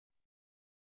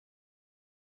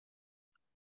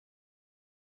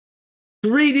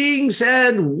Greetings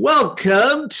and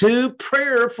welcome to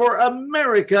Prayer for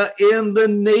America and the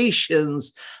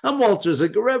Nations. I'm Walter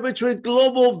Zygarewicz with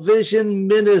Global Vision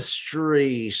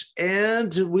Ministries,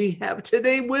 and we have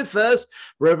today with us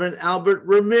Reverend Albert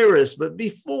Ramirez. But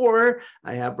before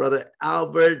I have Brother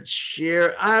Albert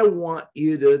share, I want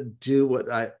you to do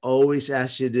what I always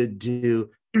ask you to do.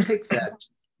 Take that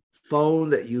phone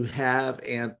that you have,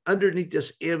 and underneath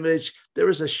this image, there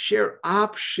is a share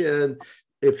option.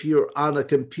 If you're on a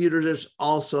computer, there's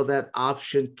also that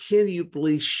option. Can you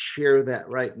please share that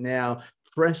right now?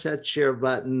 Press that share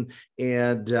button,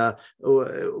 and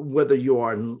whether you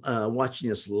are watching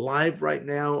us live right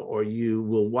now or you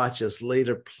will watch us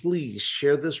later, please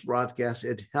share this broadcast.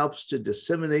 It helps to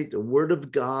disseminate the word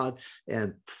of God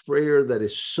and prayer that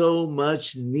is so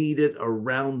much needed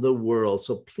around the world.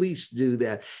 So please do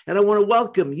that. And I want to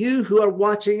welcome you who are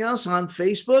watching us on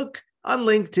Facebook, on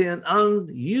LinkedIn, on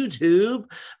YouTube,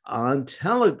 on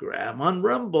Telegram, on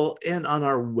Rumble, and on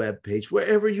our webpage,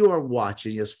 wherever you are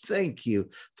watching us. Thank you.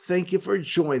 Thank you for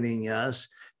joining us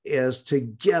as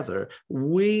together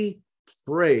we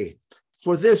pray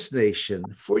for this nation,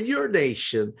 for your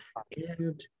nation,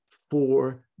 and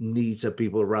for needs of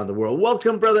people around the world.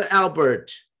 Welcome, Brother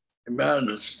Albert. Amen.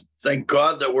 Thank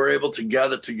God that we're able to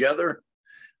gather together.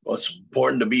 Well, it's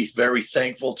important to be very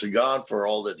thankful to God for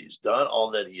all that he's done, all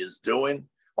that he is doing,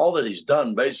 all that he's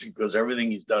done, basically, because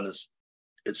everything he's done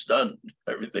it's done.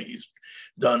 Everything he's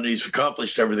done, he's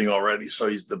accomplished everything already. So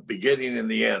he's the beginning and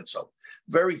the end. So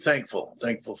very thankful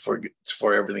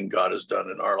for everything God has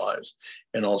done in our lives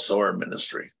and also our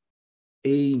ministry.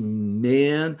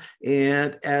 Amen.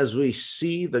 And as we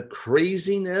see the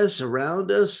craziness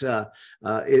around us,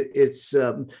 it's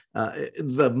how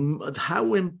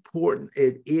important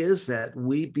it is that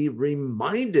we be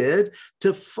reminded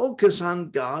to focus on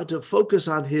God, to focus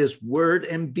on his word,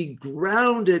 and be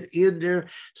grounded in there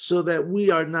so that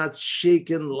we are not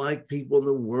shaken like people in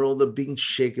the world are being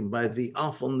shaken by the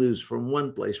awful news from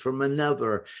one place, from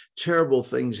another, terrible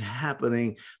things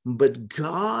happening. But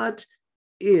God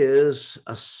is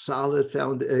our solid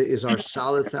foundation.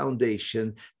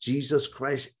 Jesus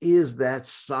Christ is that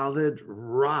solid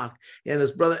rock. And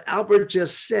as Brother Albert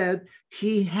just said,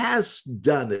 he has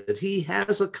done it. He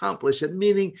has accomplished it,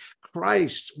 meaning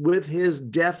Christ, with his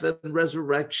death and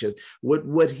resurrection,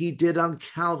 what he did on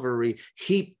Calvary,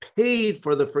 he paid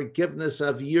for the forgiveness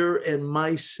of your and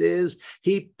my sins.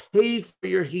 He paid for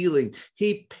your healing.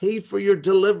 He paid for your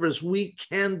deliverance. We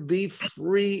can be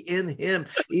free in him,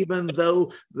 even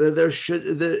though there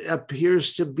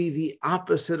appears to be the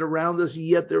opposite around us,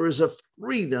 yet there is a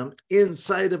freedom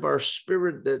inside of our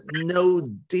spirit that no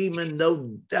demon,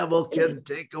 no devil can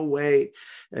take away.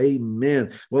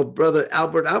 Amen. Well, Brother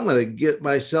Albert, I'm going to get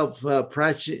myself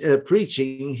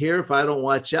preaching here if I don't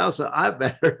watch out, so I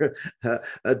better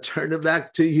turn it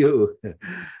back to you.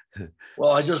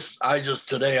 Well, I just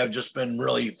today I've just been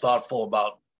really thoughtful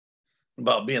about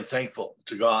being thankful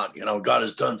to God. You know, God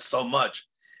has done so much,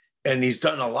 and he's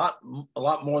done a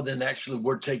lot more than actually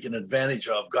we're taking advantage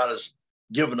of. God has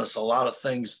given us a lot of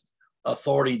things: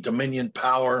 authority, dominion,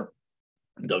 power,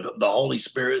 the Holy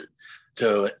Spirit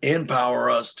to empower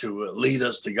us, to lead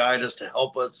us, to guide us, to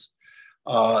help us.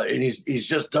 And he's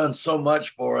just done so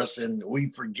much for us, and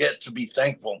we forget to be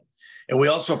thankful. And we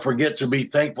also forget to be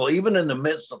thankful even in the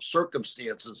midst of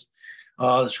circumstances.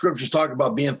 The scriptures talk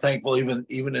about being thankful even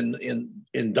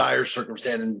in dire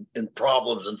circumstances and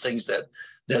problems and things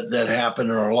that happen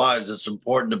in our lives. It's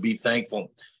important to be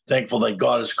thankful that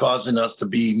God is causing us to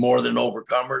be more than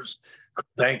overcomers.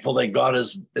 Thankful that God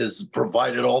has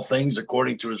provided all things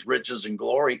according to his riches and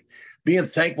glory. Being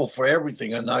thankful for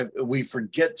everything. And we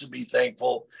forget to be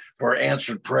thankful for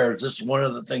answered prayers. This is one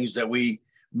of the things that we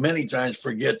many times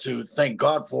forget to thank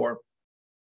God for.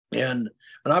 And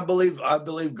I believe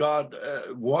God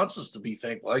wants us to be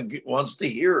thankful. Wants to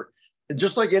hear, and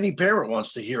just like any parent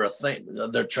wants to hear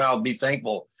their child be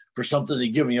thankful for something they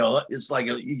give. You know, it's like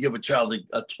you give a child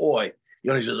a toy.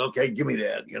 You know, he says, "Okay, give me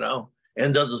that." You know,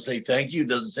 and doesn't say thank you,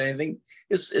 doesn't say anything.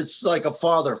 It's like a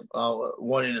father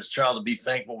wanting his child to be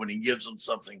thankful when he gives them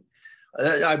something.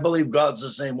 I believe God's the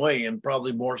same way, and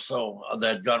probably more so,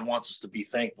 that God wants us to be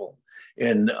thankful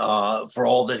and for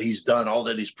all that he's done, all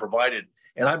that he's provided.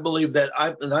 And I believe that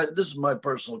this is my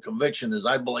personal conviction, is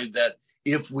I believe that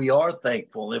if we are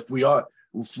thankful, if we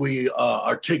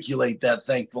articulate that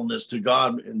thankfulness to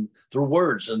God and through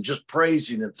words and just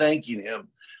praising and thanking him,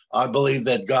 I believe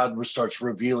that God starts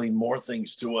revealing more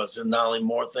things to us, and not only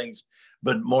more things,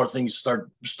 but more things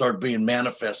start being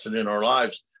manifested in our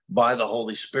lives by the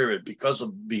Holy Spirit because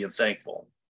of being thankful.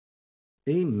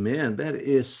 Amen. That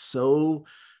is so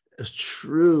It's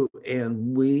true,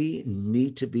 and we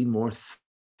need to be more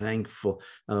thankful.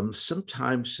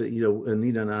 Sometimes,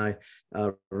 Anita and I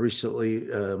recently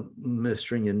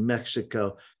ministering in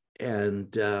Mexico,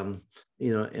 and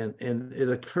and it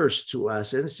occurs to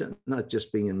us, and it's not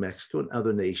just being in Mexico and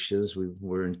other nations. We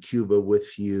were in Cuba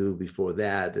with you before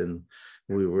that, and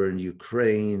we were in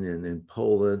Ukraine and in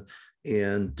Poland,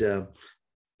 and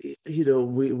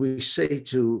we say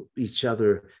to each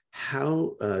other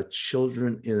how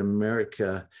children in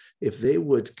America, if they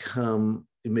would come,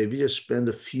 maybe just spend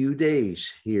a few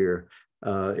days here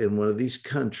in one of these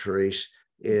countries,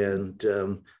 and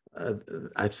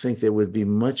I think they would be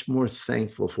much more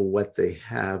thankful for what they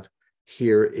have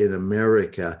here in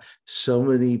America. So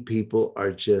many people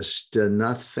are just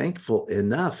not thankful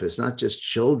enough. It's not just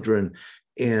children.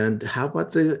 And how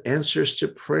about the answers to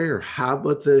prayer? How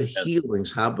about the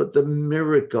healings? How about the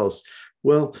miracles?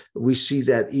 Well, we see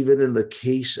that even in the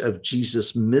case of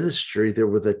Jesus' ministry, there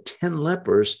were the 10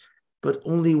 lepers, but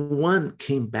only one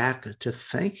came back to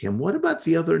thank him. What about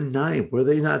the other 9? Were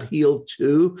they not healed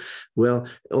too? Well,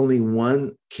 only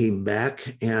one came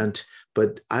back.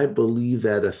 But I believe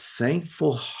that a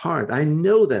thankful heart, I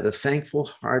know that a thankful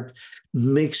heart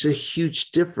makes a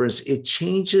huge difference. It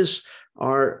changes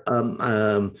our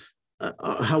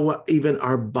how even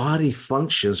our body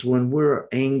functions when we're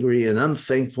angry and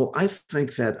unthankful. I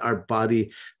think that our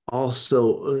body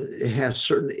also has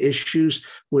certain issues.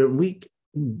 When we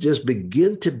just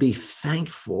begin to be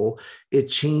thankful, it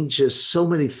changes so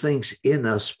many things in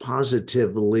us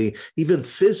positively, even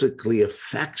physically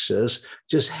affects us,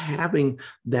 just having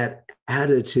that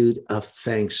attitude of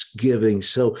thanksgiving.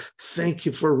 So thank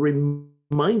you for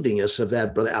reminding us of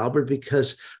that, Brother Albert,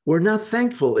 because we're not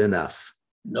thankful enough.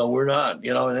 No, we're not,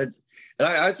 and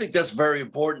I think that's very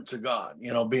important to God,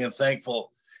 being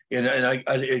thankful.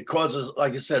 It causes,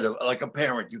 like I said, like a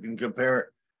parent, you can compare it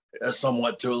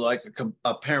somewhat to like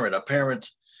a parent. A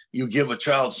parent, you give a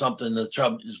child something, the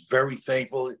child is very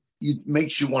thankful. It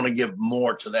makes you want to give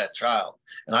more to that child.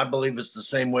 And I believe it's the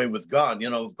same way with God.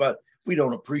 If we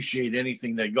don't appreciate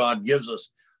anything that God gives us,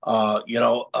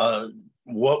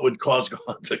 what would cause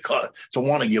God to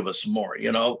want to give us more,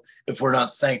 if we're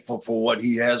not thankful for what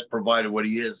he has provided, what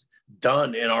he has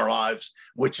done in our lives,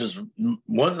 which is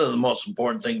one of the most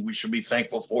important things we should be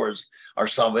thankful for is our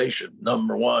salvation.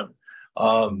 Number one,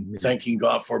 thanking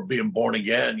God for being born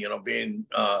again, being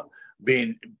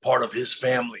part of his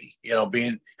family,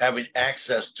 having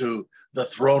access to the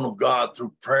throne of God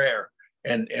through prayer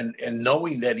and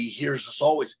knowing that he hears us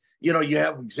always. You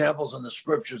have examples in the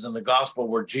scriptures in the gospel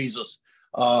where Jesus,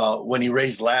 when he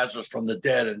raised Lazarus from the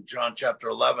dead in John chapter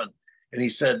 11, and he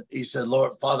said,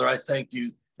 Lord, Father, I thank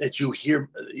you that you hear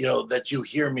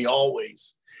me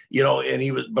always, and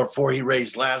he was, before he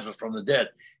raised Lazarus from the dead,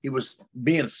 he was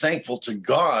being thankful to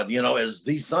God, as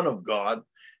the Son of God,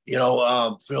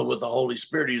 filled with the Holy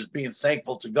Spirit. He was being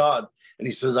thankful to God. And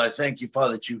he says, I thank you,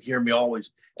 Father, that you hear me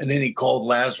always. And then he called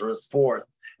Lazarus forth.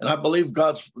 And I believe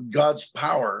God's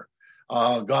power,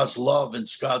 God's love, and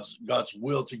God's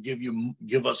will to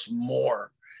give us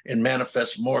more and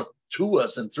manifest more to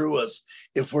us and through us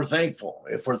if we're thankful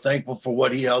for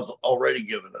what he has already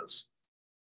given us.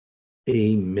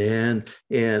 Amen.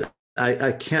 And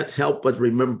I can't help but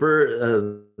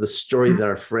remember the story that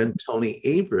our friend Tony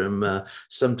Abram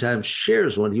sometimes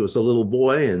shares. When he was a little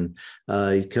boy, and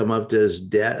he'd come up to his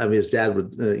dad. I mean, his dad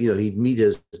would, he'd meet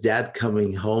his dad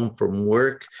coming home from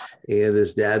work, and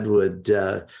his dad would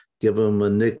give him a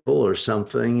nickel or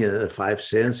something, 5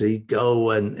 cents. He'd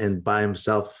go and buy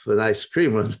himself an ice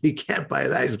cream. Well, he can't buy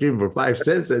an ice cream for 5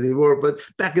 cents anymore, but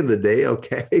back in the day,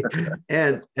 okay.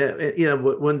 And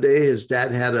one day his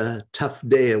dad had a tough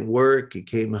day at work. He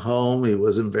came home. He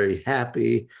wasn't very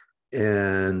happy.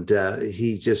 And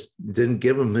he just didn't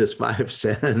give him his 5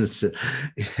 cents.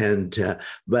 And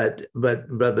but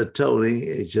Brother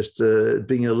Tony, just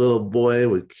being a little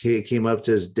boy, came up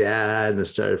to his dad and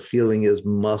started feeling his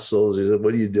muscles. He said,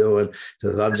 "What are you doing?" He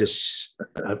said, I'm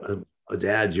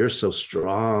Dad, you're so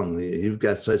strong. You've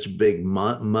got such big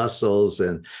muscles,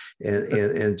 and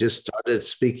just started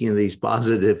speaking these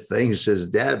positive things to his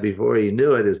dad. Before he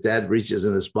knew it, his dad reaches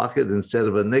in his pocket, instead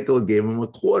of a nickel, gave him a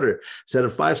quarter. Instead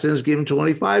of 5 cents, gave him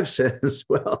 25 cents. It's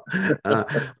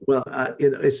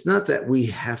not that we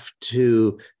have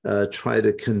to try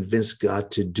to convince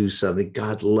God to do something.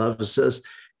 God loves us.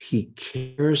 He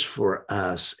cares for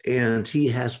us, and he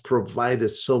has provided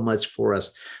so much for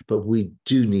us, but we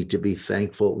do need to be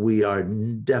thankful. We are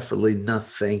definitely not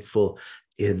thankful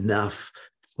enough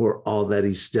for all that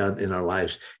he's done in our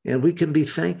lives. And we can be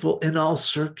thankful in all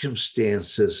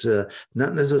circumstances,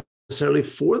 not necessarily necessarily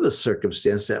for the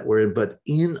circumstance that we're in, but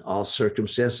in all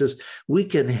circumstances, we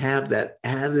can have that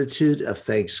attitude of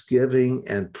thanksgiving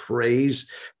and praise.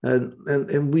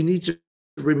 And we need to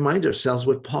remind ourselves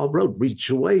what Paul wrote: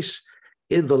 rejoice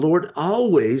in the Lord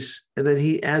always. And then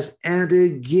he adds, and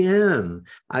again,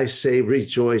 I say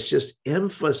rejoice, just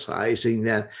emphasizing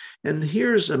that. And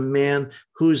here's a man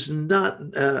who's not,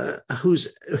 who's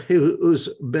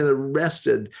been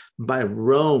arrested by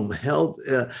Rome, held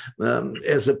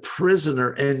as a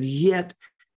prisoner, and yet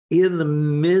in the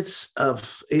midst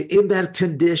of, in that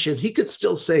condition, he could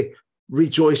still say,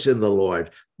 rejoice in the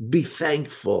Lord, be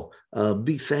thankful,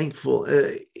 be thankful.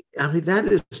 I mean, that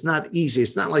is not easy.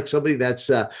 It's not like somebody that's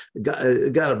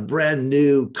got a brand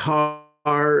new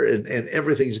car and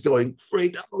everything's going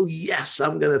great. Oh, yes,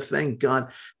 I'm going to thank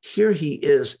God. Here he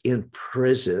is in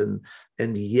prison,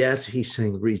 and yet he's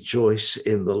saying, rejoice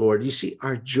in the Lord. You see,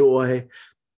 our joy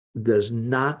does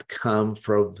not come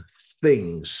from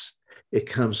things. It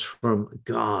comes from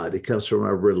God. It comes from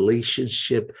our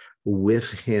relationship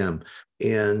with him.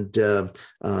 And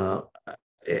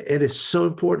it is so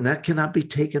important. That cannot be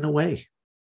taken away.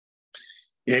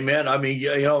 Amen. I mean,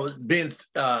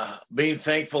 being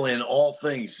thankful in all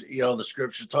things, the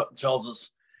scripture tells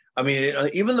us, I mean,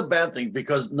 even the bad things,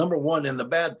 because number one, in the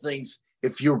bad things,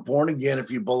 if you're born again, if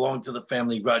you belong to the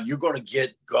family of God, you're going to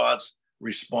get God's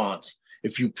response.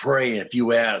 If you pray, if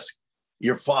you ask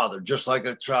your father, just like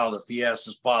a child, if he asks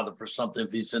his father for something,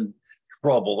 if he's in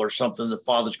trouble or something, the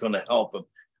father's going to help him.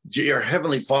 Your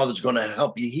heavenly father's going to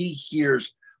help you. He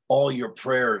hears all your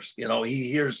prayers.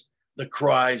 He hears the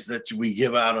cries that we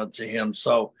give out unto him.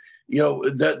 So,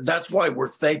 that's why we're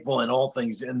thankful in all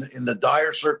things. In the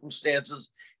dire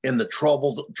circumstances, in the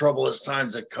troublous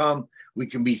times that come, we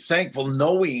can be thankful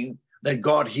knowing that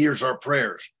God hears our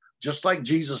prayers. Just like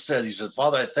Jesus said, he said,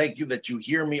 Father, I thank you that you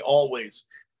hear me always,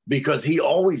 because he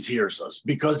always hears us.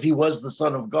 Because he was the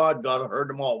Son of God, God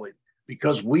heard him always.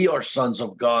 Because we are sons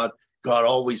of God, God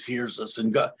always hears us,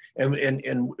 and God,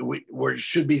 and we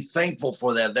should be thankful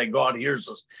for that God hears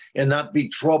us, and not be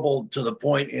troubled to the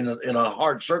point in a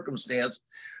hard circumstance,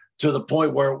 to the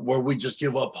point where we just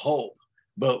give up hope.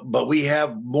 But we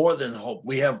have more than hope.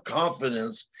 We have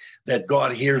confidence that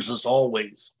God hears us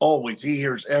always. Always, he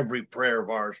hears every prayer of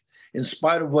ours, in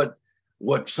spite of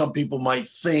what some people might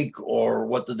think, or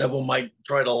what the devil might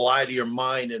try to lie to your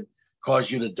mind and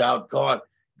cause you to doubt God.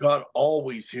 God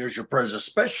always hears your prayers,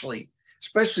 especially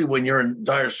when you're in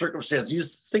dire circumstances. You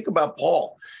think about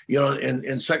Paul,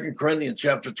 in 2 Corinthians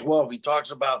chapter 12, he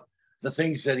talks about the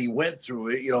things that he went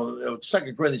through. 2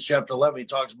 Corinthians chapter 11, he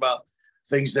talks about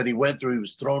things that he went through. He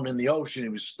was thrown in the ocean. He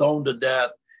was stoned to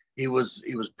death. He was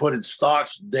put in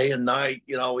stocks day and night.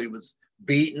 He was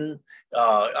beaten.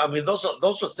 I mean, those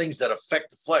are things that affect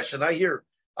the flesh. And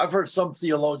I've heard some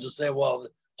theologians say, well,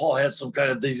 Paul had some kind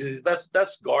of disease.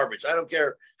 That's garbage. I don't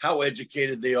care how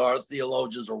educated they are,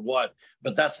 theologians or what,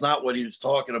 but that's not what he was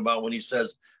talking about when he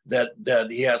says that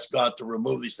he asked God to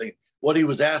remove these things. What he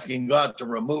was asking God to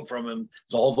remove from him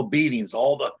is all the beatings,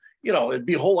 all the, it'd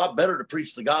be a whole lot better to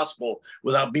preach the gospel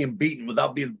without being beaten,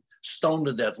 without being stoned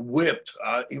to death, whipped.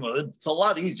 It's a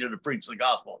lot easier to preach the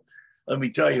gospel, let me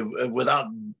tell you, without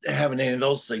having any of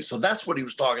those things. So that's what he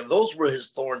was talking. Those were his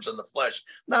thorns in the flesh,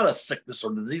 not a sickness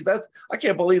or disease. I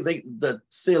can't believe the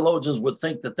theologians would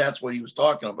think that that's what he was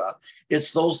talking about.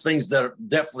 It's those things that are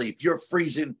definitely, if you're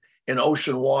freezing in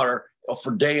ocean water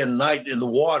for day and night in the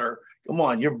water, come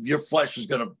on, your flesh is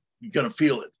going to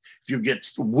feel it. If you get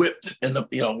whipped in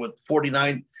with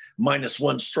 49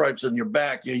 -1 stripes in your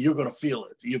back, you're going to feel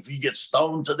it. If you get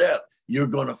stoned to death, you're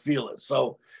going to feel it.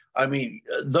 So, I mean,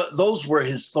 those were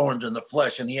his thorns in the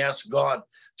flesh, and he asked God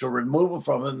to remove them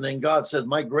from him. And then God said,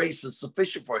 my grace is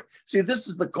sufficient for you. See, this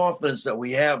is the confidence that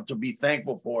we have to be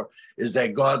thankful for, is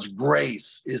that God's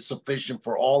grace is sufficient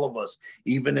for all of us,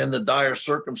 even in the dire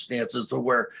circumstances, to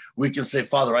where we can say,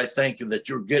 Father, I thank you that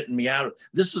you're getting me out of.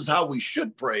 This is how we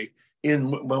should pray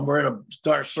when we're in a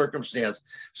dire circumstance.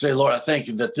 Say, Lord, I thank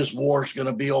you that this war is going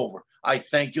to be over. I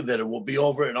thank you that it will be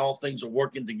over and all things are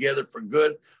working together for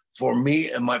good for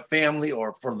me and my family,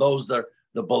 or for those that are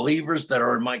the believers that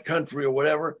are in my country or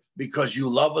whatever, because you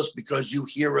love us, because you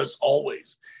hear us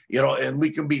always, and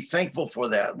we can be thankful for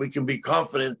that. We can be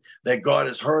confident that God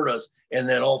has heard us and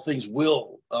that all things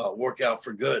will work out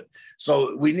for good.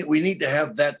 So we need to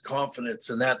have that confidence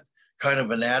and that kind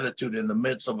of an attitude in the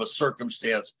midst of a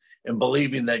circumstance, and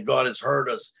believing that God has heard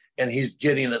us and he's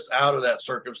getting us out of that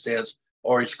circumstance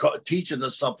or he's teaching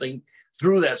us something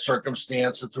through that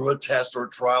circumstance and through a test or a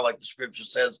trial, like the scripture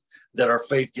says, that our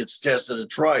faith gets tested and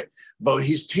tried. But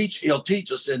he'll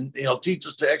teach us, and he'll teach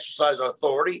us to exercise our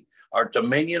authority, our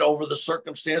dominion over the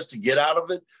circumstance, to get out of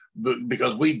it,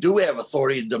 because we do have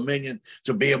authority and dominion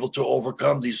to be able to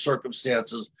overcome these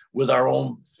circumstances with our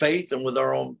own faith and with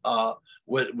our own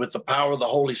with the power of the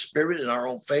Holy Spirit and our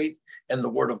own faith and the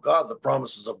word of God, the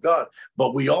promises of God.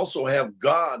 But we also have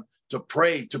God to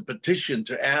pray, to petition,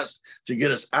 to ask, to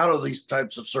get us out of these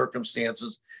types of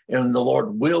circumstances, and the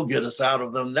Lord will get us out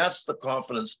of them. That's the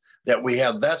confidence that we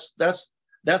have.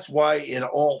 That's why in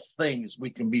all things we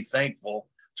can be thankful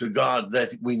to God,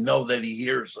 that we know that he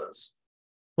hears us.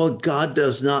 Well, God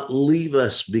does not leave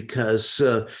us because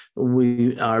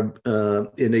we are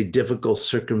in a difficult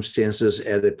circumstances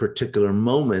at a particular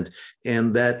moment.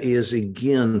 And that is,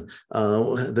 again,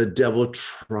 the devil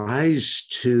tries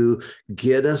to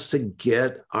get us to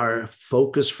get our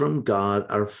focus from God,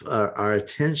 our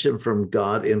attention from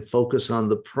God, and focus on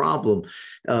the problem.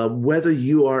 Whether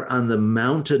you are on the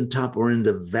mountaintop or in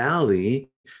the valley,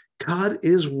 God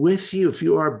is with you. If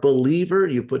you are a believer,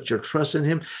 you put your trust in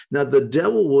him. Now, the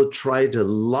devil will try to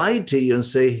lie to you and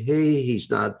say, hey,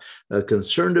 he's not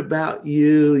concerned about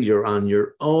you. You're on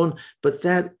your own. But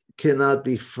that cannot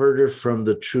be further from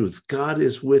the truth. God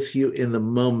is with you in the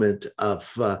moment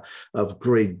of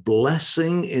great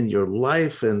blessing in your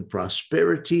life and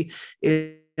prosperity.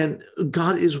 And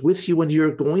God is with you when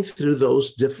you're going through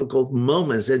those difficult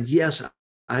moments. And yes,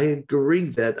 I agree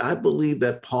that I believe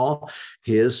that Paul,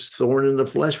 his thorn in the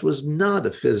flesh was not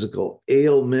a physical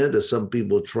ailment, as some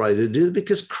people try to do,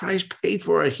 because Christ paid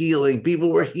for our healing. People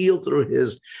were healed through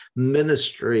his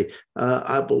ministry.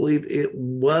 I believe it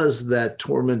was that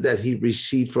torment that he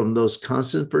received from those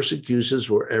constant persecutions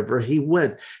wherever he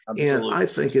went. Absolutely. And I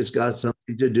think it's got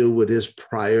something to do with his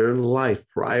prior life.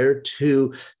 Prior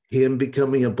to him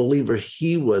becoming a believer,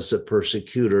 he was a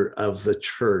persecutor of the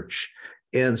church.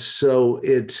 And so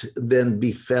it then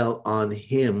befell on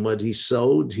him. What he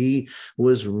sowed, he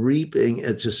was reaping,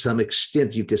 and to some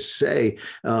extent, you could say,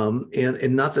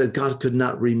 and not that God could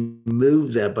not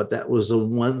remove that, but that was the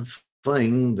one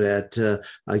thing that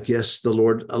I guess the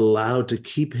Lord allowed to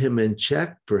keep him in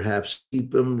check, perhaps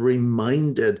keep him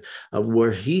reminded of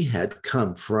where he had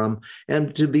come from,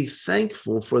 and to be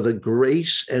thankful for the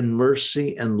grace and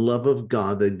mercy and love of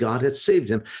God, that God had saved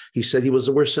him. He said he was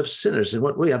the worst of sinners. In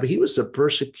what way? I mean, he was a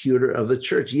persecutor of the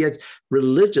church, yet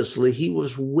religiously, he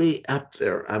was way up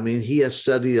there. I mean, he had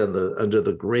studied under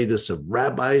the greatest of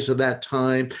rabbis of that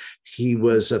time. He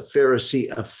was a Pharisee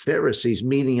of Pharisees,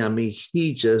 meaning, I mean,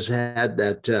 he just had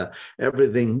that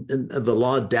everything, the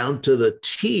law down to the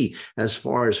T as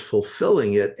far as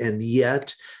fulfilling it. And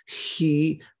yet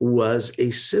he was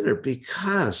a sinner,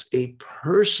 because a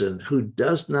person who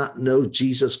does not know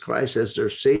Jesus Christ as their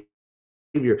Savior,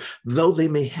 though they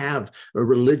may have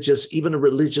even a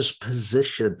religious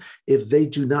position, if they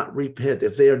do not repent,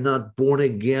 if they are not born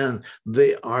again,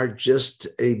 they are just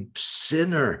a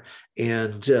sinner.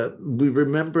 And we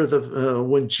remember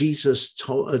when Jesus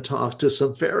talked to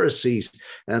some Pharisees,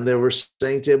 and they were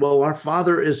saying to him, well, our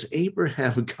father is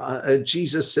Abraham. God. And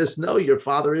Jesus says, no, your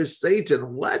father is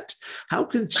Satan. What? How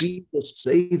can Jesus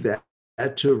say that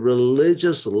to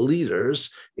religious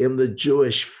leaders in the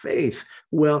Jewish faith?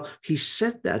 Well, he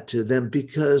said that to them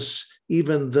because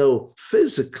even though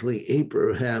physically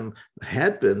Abraham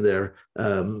had been their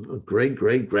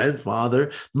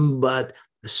great-great-grandfather, but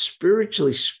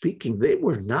spiritually speaking, they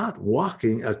were not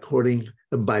walking according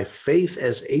by faith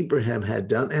as Abraham had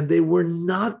done, and they were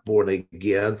not born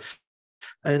again.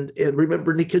 And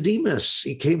remember Nicodemus,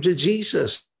 he came to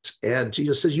Jesus, and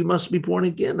Jesus says, you must be born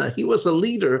again. Now, he was a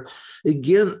leader,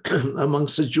 again,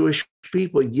 amongst the Jewish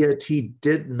people, yet he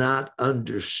did not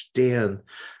understand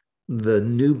the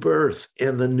new birth.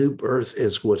 And the new birth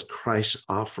is what Christ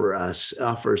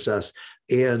offers us.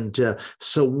 And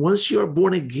so once you're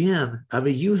born again, I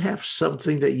mean, you have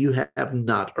something that you have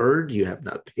not earned, you have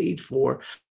not paid for.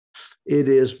 It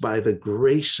is by the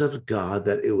grace of God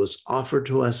that it was offered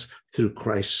to us through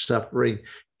Christ's suffering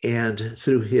and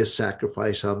through his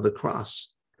sacrifice on the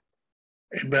cross.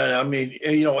 Amen. I mean,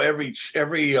 you know, every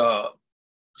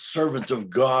servant of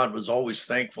God was always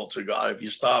thankful to God. If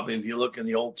you look in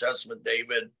the Old Testament,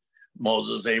 David,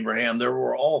 Moses, Abraham, they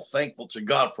were all thankful to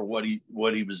God for what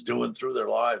he was doing through their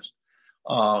lives.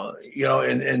 You know,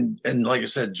 and like I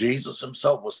said, Jesus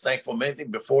himself was thankful. Many things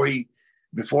before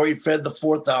he fed the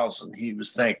 4,000, he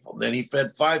was thankful. Then he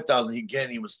fed 5,000.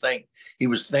 Again, he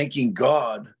was thanking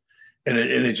God. And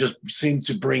it just seemed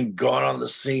to bring God on the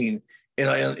scene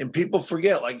And people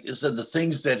forget, like it said, the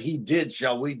things that he did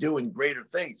shall we do, in greater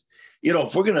things.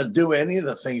 If we're going to do any of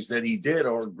the things that he did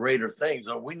or greater things,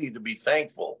 we need to be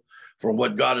thankful for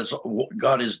what God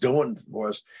is doing for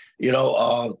us.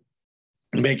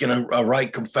 Making a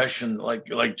right confession,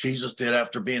 like Jesus did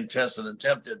after being tested and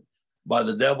tempted by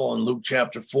the devil in Luke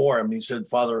chapter 4. I mean, he said,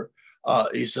 Father,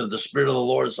 he said, the Spirit of the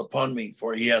Lord is upon me,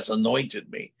 for he has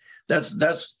anointed me.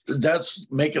 That's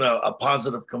making a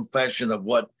positive confession of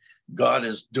what God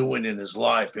is doing in his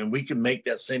life. And we can make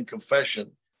that same confession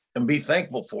and be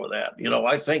thankful for that.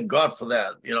 I thank God for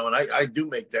that, and I do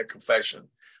make that confession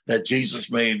that Jesus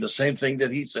made, the same thing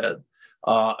that he said,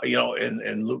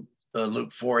 in Luke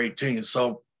 4:18.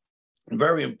 So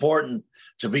very important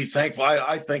to be thankful.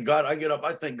 I thank God. I get up,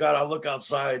 I thank God. I look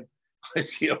outside, I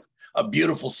see a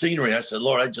beautiful scenery. I said,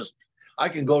 Lord, I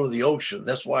can go to the ocean.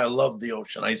 That's why I love the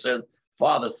ocean. I said,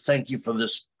 Father, thank you for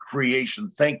this creation.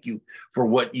 Thank you for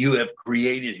what you have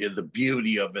created here, the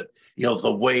beauty of it,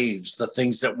 the waves, the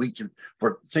things that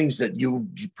things that you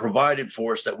provided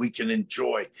for us that we can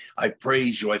enjoy. I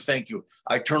praise you. I thank you.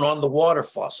 I turn on the water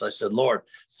faucet. I said, Lord,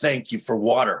 thank you for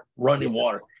water, running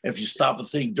water. If you stop and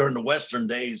think, during the Western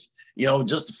days,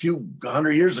 just a few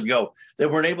 100 years ago, they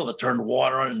weren't able to turn the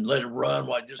water on and let it run.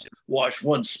 Well, I just wash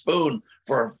one spoon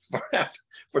for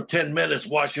 10 minutes,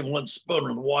 washing one spoon,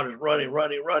 and the water's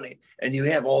running, and you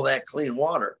have all that clean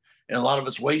water. And a lot of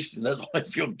it's wasted. That's why I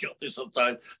feel guilty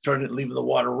sometimes, leaving the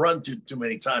water run too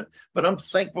many times. But I'm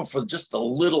thankful for just the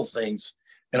little things.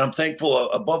 And I'm thankful,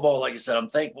 above all, like I said, I'm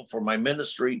thankful for my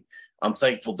ministry. I'm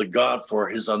thankful to God for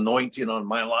his anointing on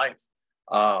my life.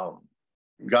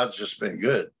 God's just been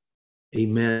good.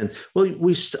 Amen. Well,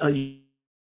 we're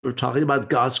talking about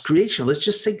God's creation. Let's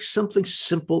just take something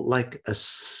simple like a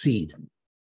seed.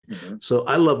 Mm-hmm. So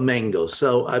I love mangoes.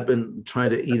 So I've been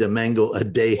trying to eat a mango a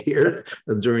day here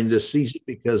during the season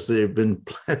because they've been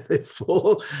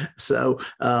plentiful. So,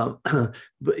 but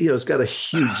it's got a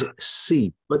huge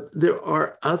seed. But there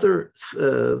are other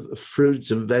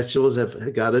fruits and vegetables that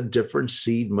have got a different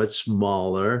seed, much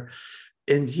smaller.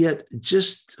 And yet,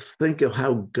 just think of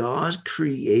how God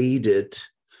created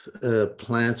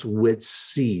plants with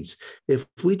seeds. If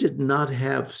we did not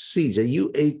have seeds and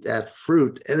you ate that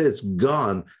fruit and it's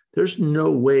gone, there's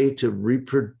no way to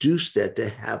reproduce that, to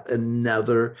have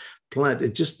another plant.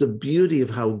 It's just the beauty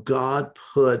of how God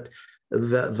put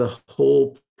the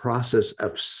whole process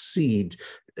of seed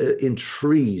in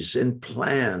trees, in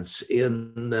plants,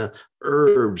 in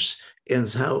herbs, and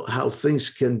how things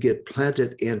can get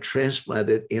planted and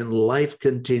transplanted, and life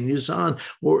continues on,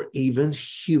 or even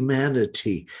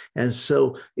humanity. And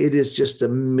so it is just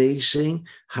amazing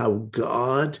how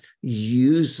God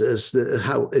uses,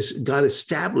 how God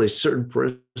established certain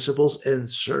principles and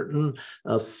certain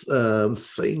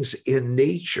things in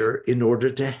nature in order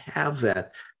to have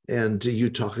that. And you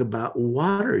talk about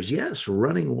water. Yes,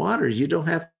 running water. You don't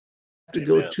have to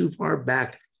go too far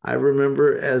back. I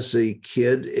remember as a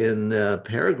kid in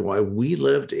Paraguay, we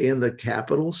lived in the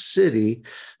capital city,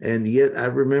 and yet I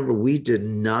remember we did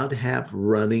not have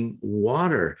running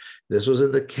water. This was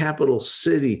in the capital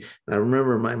city. And I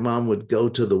remember my mom would go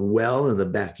to the well in the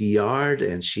backyard,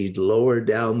 and she'd lower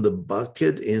down the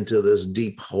bucket into this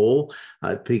deep hole.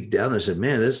 I'd peek down. I said,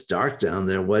 man, it's dark down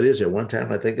there. What is it? One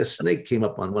time, I think a snake came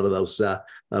up on one of those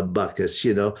buckets,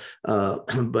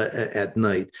 but at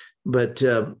night. But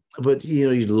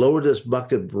you lower this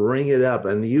bucket, bring it up,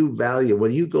 and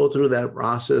when you go through that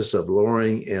process of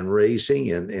lowering and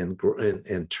raising and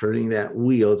turning that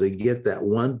wheel to get that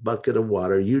one bucket of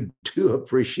water, you do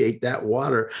appreciate that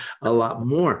water a lot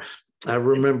more. I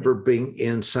remember being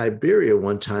in Siberia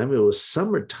one time. It was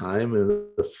summertime in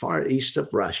the far east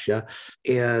of Russia,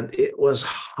 and it was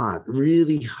hot,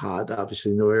 really hot.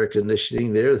 Obviously, no air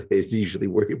conditioning there. They usually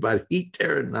worry about heat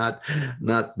there, not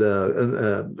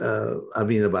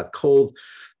about cold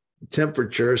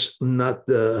temperatures, not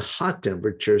the hot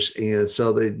temperatures. And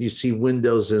so you see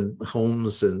windows in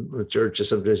homes and churches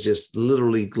sometimes just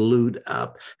literally glued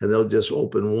up, and they'll just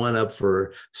open one up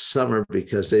for summer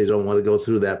because they don't want to go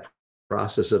through that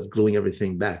process of gluing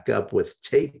everything back up with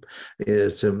tape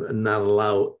to not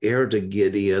allow air to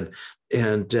get in.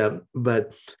 And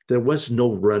but there was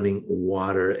no running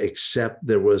water, except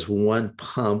there was one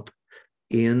pump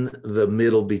in the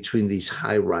middle between these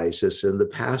high rises, and the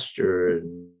pastor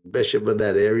and bishop of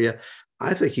that area,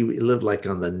 I think he lived like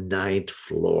on the 9th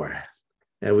floor.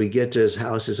 And we get to his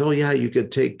house, says, oh, yeah, you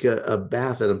could take a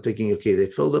bath. And I'm thinking, okay, they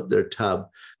filled up their tub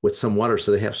with some water,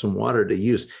 so they have some water to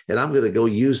use. And I'm going to go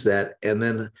use that. And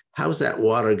then how's that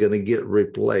water going to get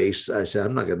replaced? I said,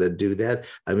 I'm not going to do that.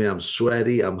 I mean, I'm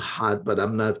sweaty, I'm hot, but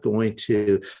I'm not going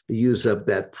to use up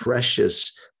that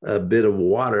precious bit of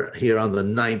water here on the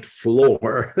 9th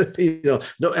floor.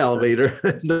 No elevator,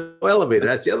 no elevator.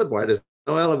 That's the other part, is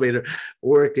no elevator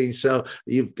working. So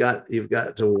you've got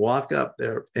to walk up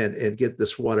there and get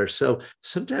this water. So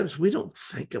sometimes we don't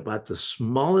think about the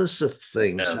smallest of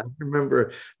things. Yeah. I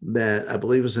remember that, I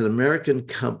believe it was an American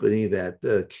company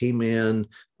that came in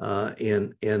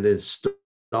and installed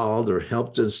or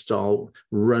helped install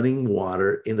running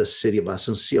water in the city of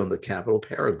Asuncion, the capital of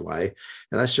Paraguay.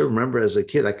 And I still remember as a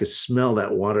kid, I could smell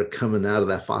that water coming out of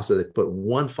that faucet. They put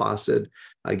one faucet,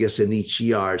 I guess, in each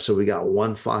yard. So we got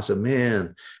one faucet.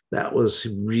 Man, that was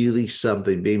really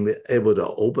something, being able to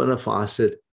open a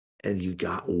faucet and you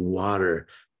got water.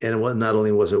 And not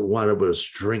only was it water, but it was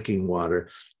drinking water.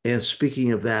 And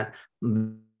speaking of that,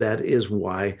 that is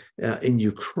why in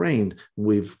Ukraine,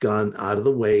 we've gone out of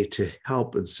the way to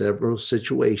help in several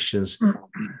situations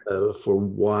for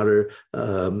water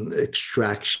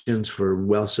extractions, for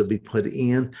wells to be put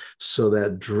in so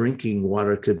that drinking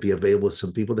water could be available to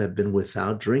some people that have been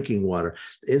without drinking water.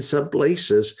 In some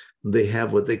places, they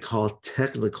have what they call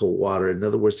technical water. In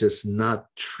other words, it's not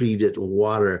treated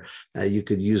water. You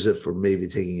could use it for maybe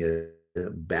taking a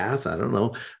bath, I don't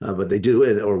know, but they do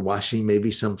it, or washing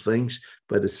maybe some things,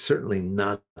 but it's certainly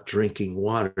not drinking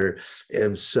water.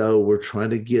 And so we're trying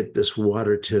to get this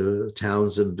water to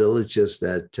towns and villages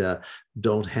that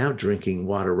don't have drinking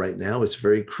water right now. It's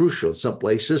very crucial. Some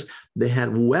places they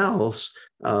had wells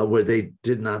where they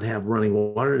did not have running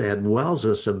water. They had wells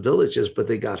in some villages, but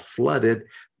they got flooded.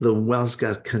 The wells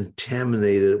got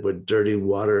contaminated with dirty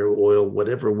water, oil,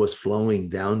 whatever was flowing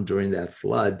down during that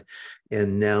flood.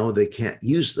 And now they can't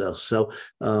use those. So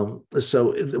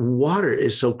the water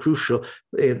is so crucial.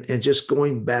 And just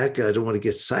going back, I don't want to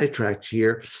get sidetracked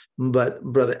here, but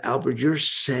Brother Albert, you're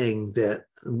saying that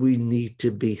we need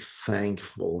to be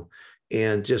thankful.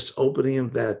 And just opening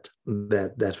that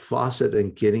faucet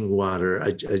and getting water.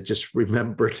 I just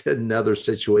remembered another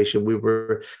situation. We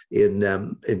were in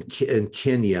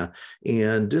Kenya,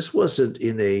 and this wasn't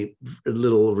in a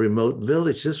little remote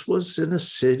village. This was in a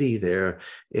city there,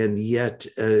 and yet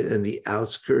in the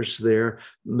outskirts there,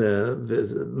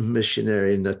 the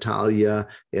missionary Natalia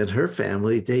and her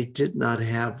family, they did not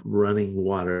have running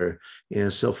water,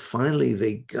 and so finally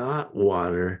they got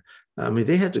water. I mean,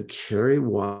 they had to carry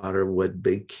water with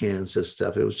big cans and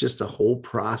stuff. It was just a whole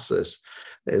process.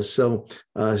 And so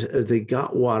they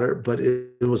got water, but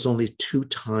it was only 2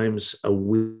 times a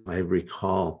week, I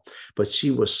recall. But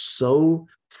she was so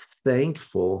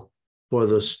thankful for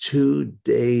those 2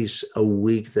 days a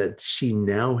week that she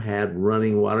now had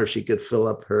running water. She could fill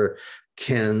up her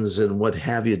cans and what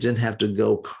have you. Didn't have to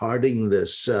go carting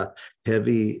this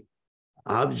heavy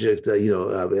object.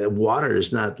 Water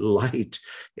is not light.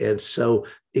 And so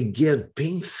again,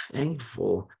 being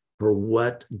thankful for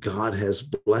what God has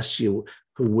blessed you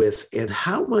with, and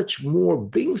how much more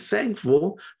being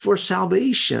thankful for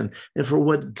salvation and for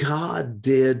what God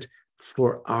did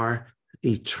for our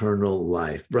eternal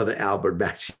life. Brother Albert,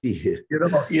 back to you.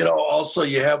 Also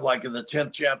you have, like in the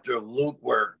 10th chapter of Luke,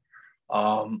 where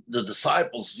the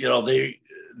disciples,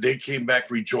 they came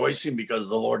back rejoicing because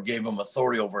the Lord gave them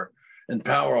authority over and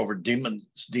power over demon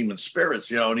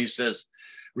spirits, and he says,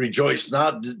 rejoice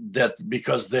not that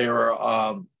because they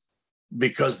are,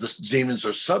 because the demons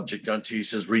are subject unto you. He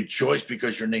says, rejoice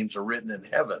because your names are written in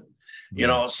heaven.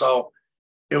 So,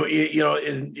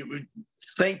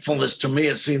 thankfulness to me,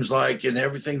 it seems like in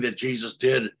everything that Jesus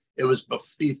did, it was,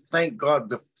 he thanked God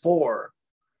before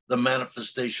the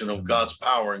manifestation of God's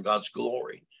power and God's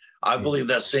glory. I believe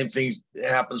that same thing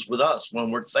happens with us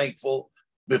when we're thankful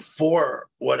before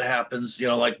what happens,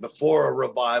 like before a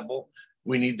revival.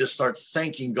 We need to start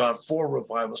thanking God for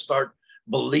revival, start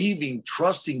believing,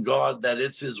 trusting God that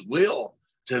it's his will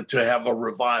to have a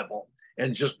revival,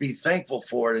 and just be thankful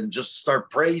for it, and just start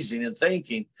praising and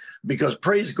thanking, because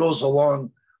praise goes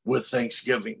along with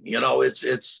thanksgiving.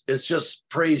 It's just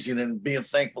praising and being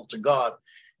thankful to God.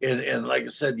 And like I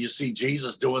said, you see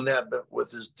Jesus doing that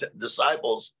with his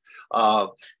disciples.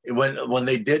 When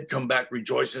they did come back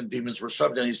rejoicing, demons were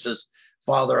subject. He says,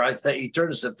 Father, he turned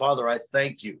and said, Father, I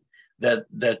thank you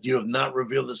that you have not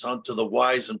revealed this unto the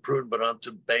wise and prudent, but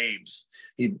unto babes.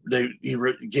 He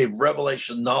gave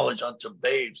revelation knowledge unto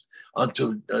babes,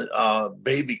 unto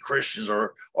baby Christians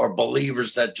or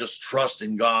believers that just trust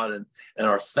in God and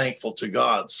are thankful to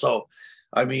God. So,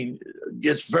 I mean,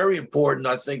 it's very important,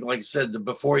 I think, like I said,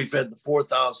 before he fed the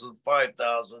 4,000,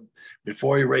 5,000,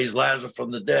 before he raised Lazarus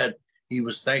from the dead, he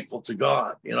was thankful to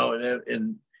God,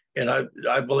 and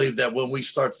I believe that when we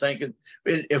start thinking,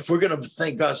 if we're going to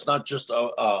thank God, it's not just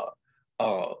what's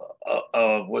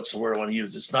the word I want to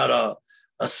use? It's not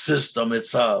a system.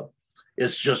 It's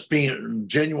just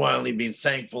genuinely being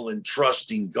thankful and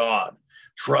trusting God,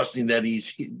 trusting that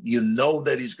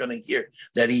that he's going to hear,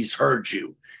 that he's heard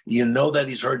you. You know that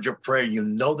he's heard your prayer. You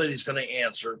know that he's going to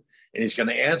answer, and he's going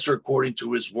to answer according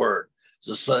to his word.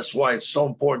 So that's why it's so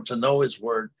important to know his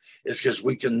word, is because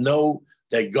we can know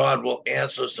that God will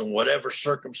answer us in whatever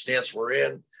circumstance we're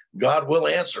in. God will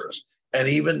answer us. And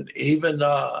even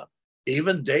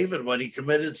David, when he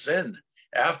committed sin,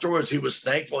 afterwards he was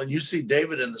thankful. And you see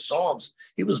David in the Psalms,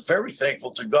 he was very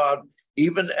thankful to God,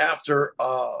 even after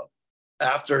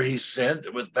he sinned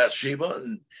with Bathsheba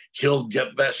and killed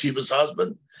Bathsheba's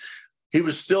husband. He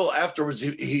was still afterwards.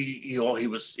 There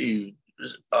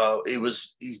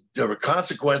were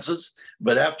consequences,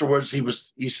 but afterwards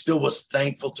he still was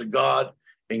thankful to God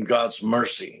in God's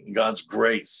mercy, in God's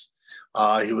grace.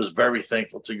 He was very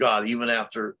thankful to God even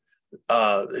after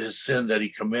his sin that he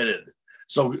committed.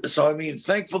 So I mean,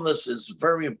 thankfulness is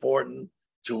very important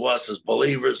to us as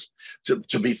believers,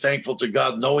 to be thankful to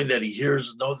God, knowing that he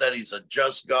hears, know that he's a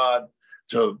just God,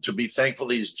 to be thankful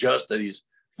that he's just, that he's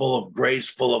full of grace,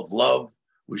 full of love.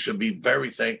 We should be very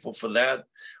thankful for that,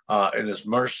 and his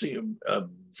mercy.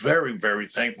 Very, very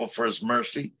thankful for his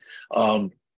mercy.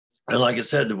 And like I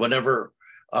said, whenever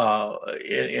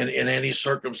in any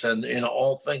circumstance, in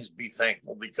all things, be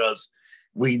thankful, because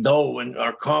we know and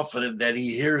are confident that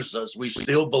he hears us. We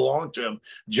still belong to him.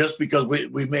 Just because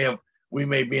we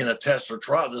may be in a test or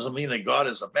trial doesn't mean that God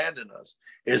has abandoned us.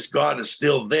 God is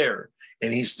still there,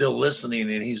 and he's still listening,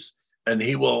 and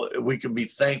we can be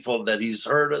thankful that he's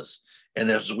heard us. And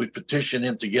as we petition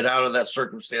him to get out of that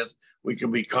circumstance, we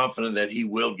can be confident that he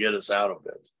will get us out of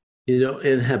it.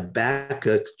 In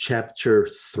Habakkuk chapter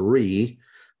 3,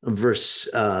 verse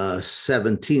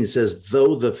 17 says,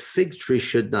 though the fig tree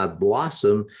should not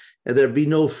blossom, and there be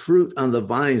no fruit on the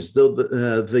vines, though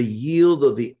the yield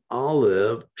of the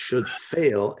olive should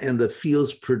fail, and the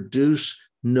fields produce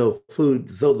no food,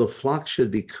 though the flock should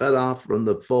be cut off from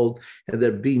the fold, and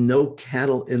there be no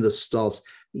cattle in the stalls,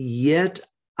 yet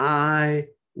I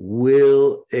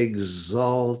will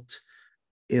exalt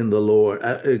in the Lord.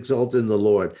 I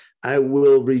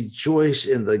will rejoice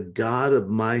in the God of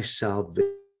my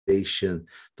salvation.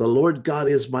 The Lord God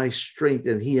is my strength,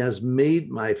 and he has made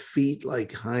my feet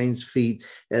like hinds' feet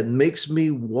and makes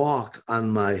me walk on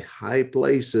my high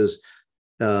places.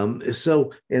 And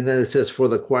then it says, for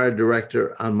the choir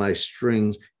director on my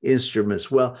string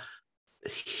instruments. Well,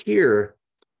 here,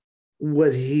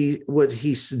 what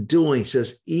he's doing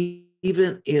says,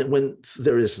 even when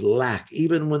there is lack,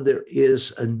 even when there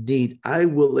is a need, I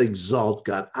will exalt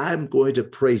God. I'm going to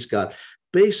praise God.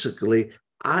 Basically,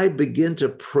 I begin to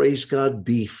praise God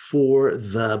before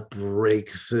the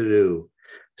breakthrough.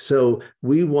 So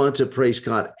we want to praise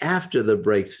God after the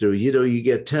breakthrough. You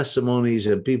get testimonies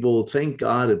and people will thank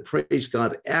God and praise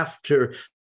God after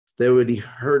they already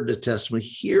heard the testimony.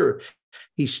 Here,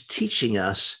 he's teaching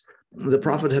us. The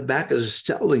prophet Habakkuk is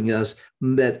telling us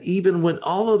that even when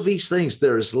all of these things,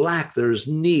 there is lack, there is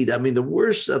need, I mean, the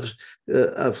worst of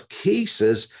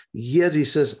cases, yet he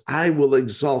says, I will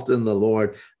exalt in the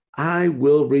Lord. I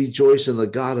will rejoice in the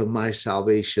God of my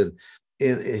salvation.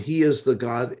 And he is the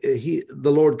God,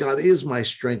 the Lord God is my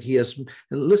strength. And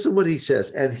listen what he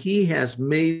says, and he has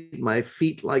made my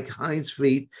feet like hinds'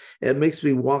 feet and makes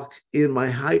me walk in my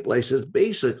high places.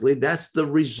 Basically, that's the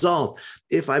result.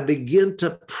 If I begin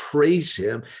to praise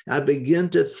him, I begin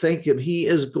to thank him, he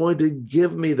is going to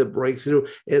give me the breakthrough,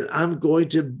 and I'm going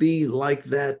to be like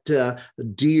that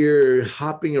deer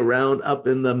hopping around up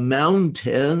in the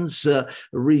mountains,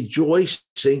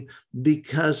 rejoicing,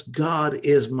 because God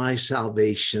is my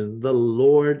salvation. The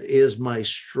Lord is my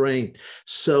strength.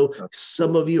 So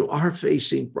some of you are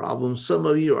facing problems. Some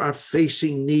of you are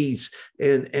facing needs,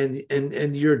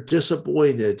 and you're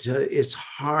disappointed. It's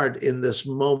hard in this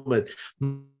moment.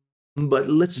 But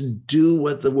let's do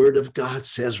what the word of God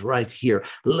says right here.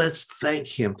 Let's thank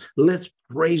him. Let's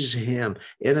praise him.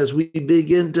 And as we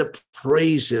begin to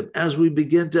praise him, as we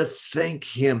begin to thank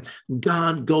him,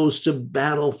 God goes to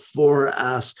battle for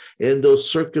us, and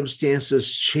those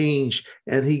circumstances change,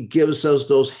 and he gives us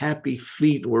those happy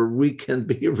feet where we can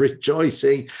be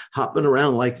rejoicing, hopping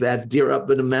around like that deer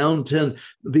up in a mountain,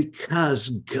 because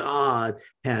God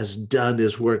has done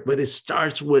his work. But it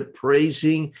starts with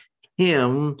praising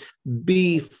him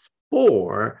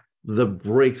before the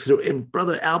breakthrough. And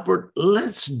Brother Albert,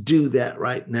 let's do that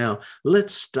right now.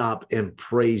 Let's stop and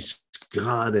praise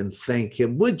God and thank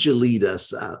him. Would you lead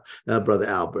us, Brother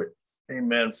Albert?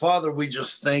 Amen. Father, we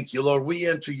just thank you, Lord. We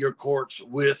enter your courts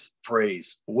with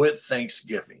praise, with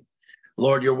thanksgiving.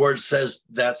 Lord, your word says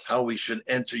that's how we should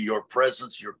enter your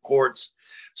presence, your courts.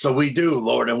 So we do,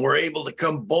 Lord, and we're able to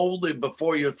come boldly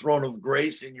before your throne of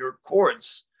grace in your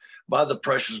courts by the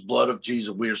precious blood of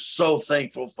Jesus. We are so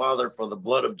thankful, Father, for the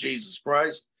blood of Jesus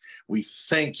Christ. We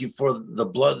thank you for the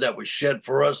blood that was shed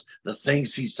for us, the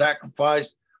things he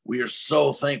sacrificed. We are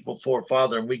so thankful for,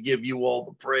 Father, and we give you all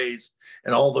the praise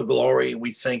and all the glory. And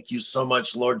we thank you so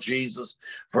much, Lord Jesus,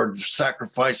 for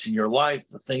sacrificing your life,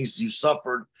 the things you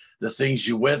suffered, the things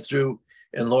you went through.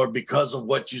 And Lord, because of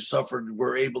what you suffered,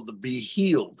 we're able to be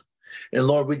healed. And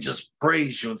Lord, we just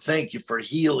praise you and thank you for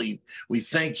healing. We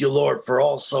thank you, Lord, for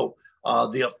also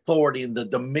the authority and the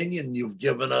dominion you've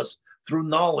given us through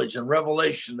knowledge and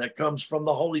revelation that comes from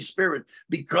the Holy Spirit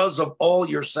because of all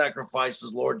your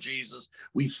sacrifices, Lord Jesus.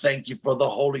 We thank you for the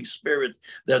Holy Spirit,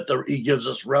 that he gives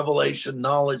us revelation,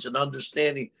 knowledge, and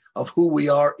understanding of who we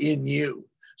are in you.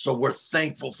 So we're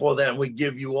thankful for that, and we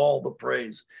give you all the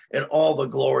praise and all the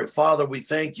glory. Father, we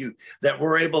thank you that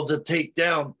we're able to take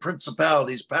down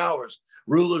principalities, powers,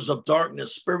 rulers of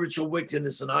darkness, spiritual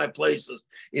wickedness in high places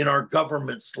in our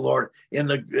governments, Lord. And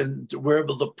we're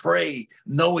able to pray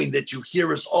knowing that you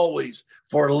hear us always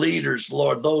for leaders,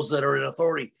 Lord, those that are in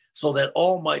authority, so that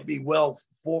all might be well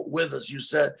with us. You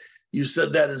said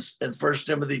that in 1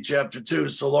 Timothy chapter 2.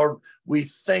 So, Lord, we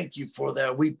thank you for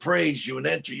that. We praise you and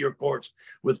enter your courts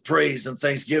with praise and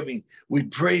thanksgiving. We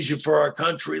praise you for our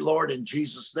country, Lord, in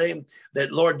Jesus' name,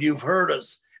 that, Lord, you've heard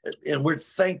us. And we're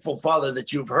thankful, Father,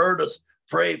 that you've heard us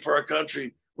pray for our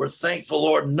country. We're thankful,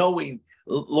 Lord, knowing,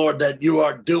 Lord, that you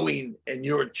are doing and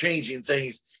you're changing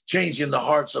things, changing the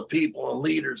hearts of people and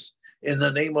leaders in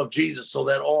the name of Jesus, so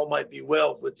that all might be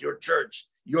well with your church,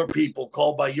 your people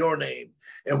called by your name.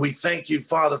 And we thank you,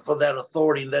 Father, for that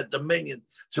authority and that dominion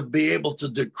to be able to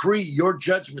decree your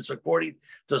judgments according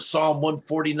to Psalm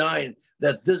 149,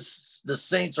 that the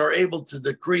saints are able to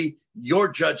decree your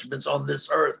judgments on this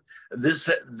earth.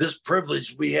 This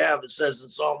privilege we have, it says in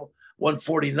Psalm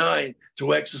 149,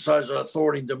 to exercise our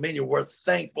authority and dominion. We're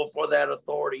thankful for that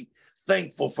authority,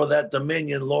 thankful for that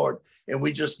dominion, Lord. And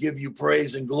we just give you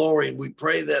praise and glory. And we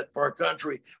pray that for our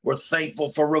country. We're thankful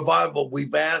for revival.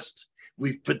 We've asked,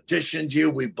 we've petitioned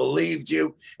you, we've believed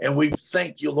you, and we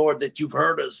thank you, Lord, that you've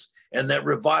heard us and that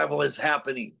revival is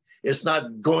happening. It's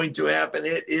not going to happen.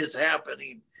 It is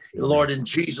happening. Amen. Lord, in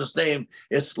Jesus' name,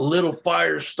 it's little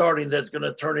fires starting that's going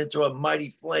to turn into a mighty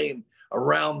flame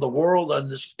around the world,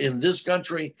 in this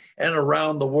country and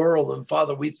around the world. And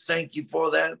Father, we thank you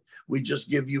for that. We just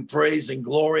give you praise and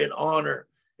glory and honor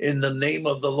in the name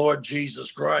of the Lord Jesus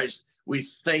Christ. We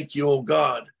thank you, oh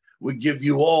God. We give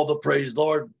you all the praise,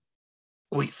 Lord.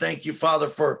 We thank you, Father,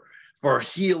 for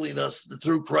healing us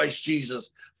through Christ Jesus,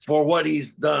 for what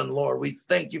he's done, Lord. We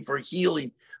thank you for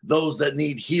healing those that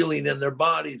need healing in their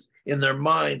bodies, in their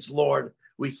minds, Lord.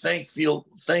 We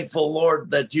thankful,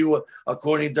 Lord, that you,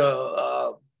 according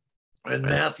to in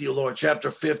Matthew, Lord,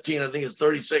 chapter 15, I think it's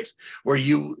 36, where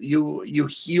you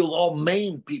healed all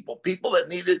maimed people that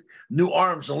needed new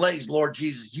arms and legs, Lord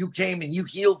Jesus. You came and you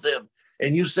healed them.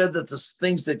 And you said that the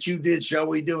things that you did shall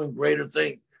we do in greater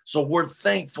things. So we're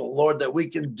thankful, Lord, that we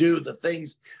can do the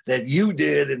things that you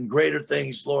did and greater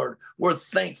things, Lord. We're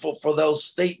thankful for those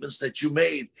statements that you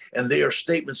made, and they are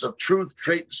statements of truth,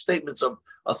 statements of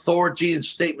authority, and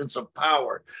statements of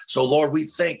power. So, Lord, we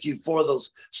thank you for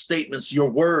those statements. Your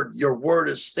word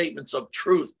is statements of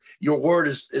truth. Your word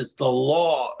is the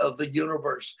law of the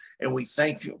universe. And we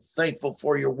thankful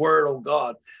for your word, oh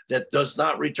God, that does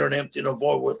not return empty nor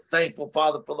void. We're thankful,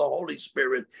 Father, for the Holy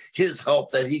Spirit, his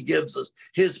help that he gives us,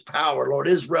 his power, Lord,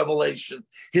 his revelation,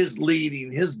 his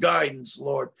leading, his guidance,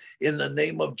 Lord. In the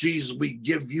name of Jesus, we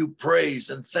give you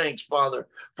praise and thanks, Father,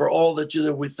 for all that you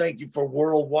do. We thank you for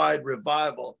worldwide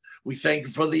revival. We thank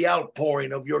you for the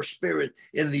outpouring of your spirit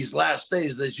in these last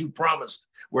days, as you promised.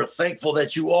 We're thankful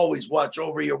that you always watch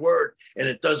over your word and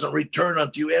it doesn't return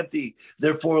unto you empty.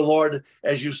 Therefore, Lord,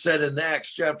 as you said in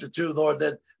Acts chapter 2, Lord,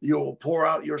 that you will pour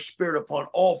out your spirit upon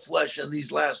all flesh in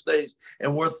these last days.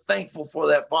 And we're thankful for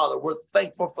that, Father. We're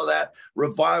thankful for that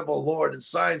revival, Lord, and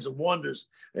signs and wonders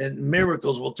and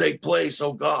miracles will take place,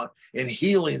 oh God, and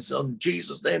healings in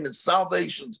Jesus' name and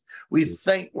salvations. We're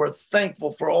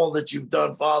thankful for all that you've done.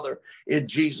 done, Father, in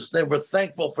Jesus' name. We're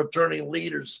thankful for turning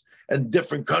leaders in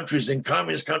different countries, in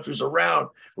communist countries around,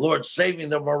 Lord, saving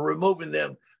them or removing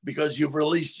them because you've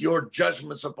released your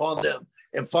judgments upon them.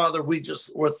 And Father,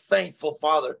 we're thankful,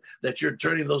 Father, that you're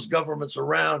turning those governments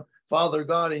around, Father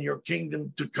God, in your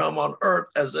kingdom to come on earth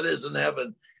as it is in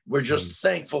heaven. We're just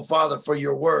thankful, Father, for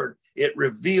your word. It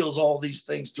reveals all these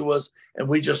things to us. And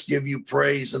we just give you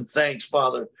praise and thanks,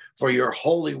 Father, for your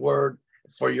holy word,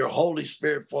 for your Holy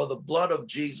Spirit, for the blood of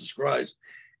Jesus Christ,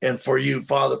 and for you,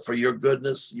 Father, for your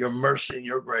goodness, your mercy, and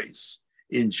your grace.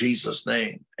 In Jesus'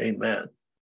 name, amen.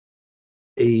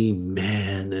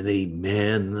 Amen and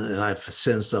amen. And I've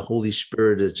sensed the Holy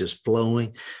Spirit is just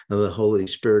flowing, and the Holy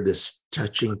Spirit is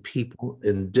touching people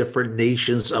in different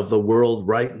nations of the world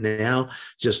right now.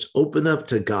 Just open up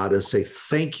to God and say,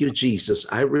 thank you, Jesus.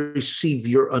 I receive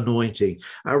your anointing.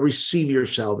 I receive your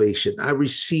salvation. I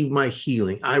receive my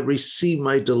healing. I receive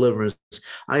my deliverance.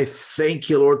 I thank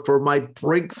you, Lord, for my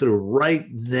breakthrough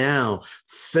right now.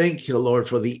 Thank you, Lord,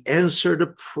 for the answer to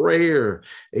prayer.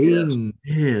 Amen.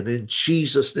 Yes. In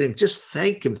Jesus' name, just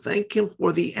thank him. Thank him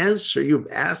for the answer. You've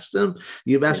asked him.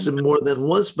 You've asked him more than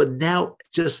once, but now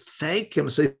just thank him.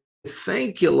 Say,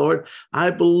 thank you, Lord.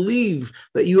 I believe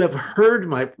that you have heard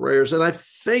my prayers, and I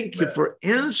thank you for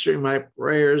answering my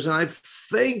prayers, and I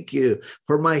thank you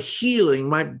for my healing,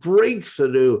 my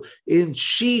breakthrough in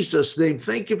Jesus' name.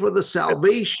 Thank you for the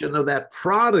salvation of that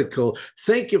prodigal.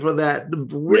 Thank you for that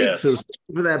breakthrough,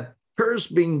 for that curse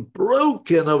being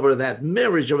broken over that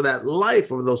marriage, over that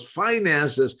life, over those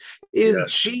finances, in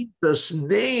Jesus'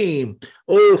 name.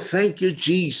 Oh, thank you,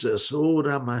 Jesus. Oh,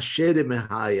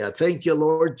 thank you,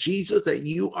 Lord Jesus, that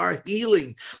you are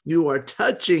healing, you are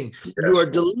touching, you are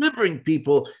delivering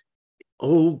people.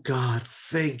 Oh, God,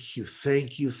 thank you,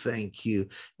 thank you, thank you,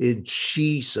 in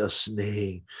Jesus'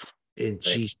 name. In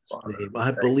Jesus' name,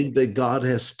 I believe that God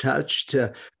has touched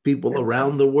people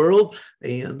around the world,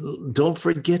 and don't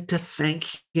forget to thank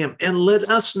him and let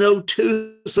us know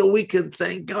too, so we can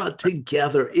thank God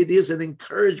together. It is an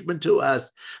encouragement to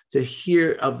us to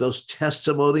hear of those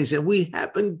testimonies, and we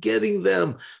have been getting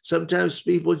them. Sometimes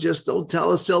people just don't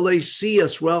tell us till they see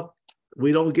us. Well,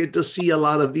 we don't get to see a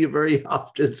lot of you very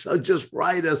often, so just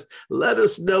write us. Let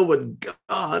us know what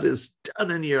God has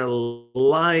done in your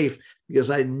life, because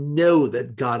I know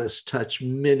that God has touched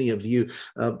many of you.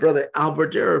 Brother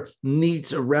Albert, there are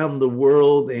needs around the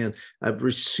world, and I've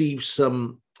received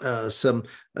some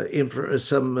videos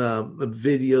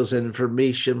and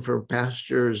information from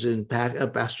pastors in a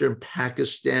pastor in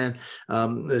Pakistan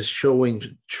showing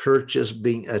churches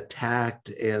being attacked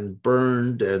and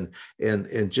burned, and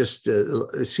just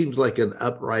it seems like an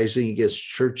uprising against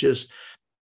churches.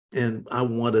 And I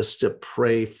want us to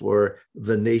pray for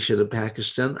the nation of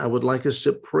Pakistan. I would like us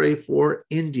to pray for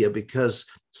India, because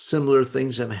similar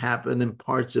things have happened in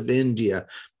parts of India.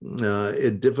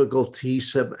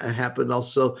 Difficulties have happened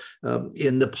also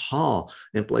in Nepal,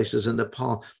 in places in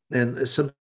Nepal. And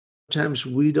sometimes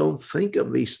we don't think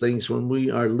of these things when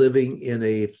we are living in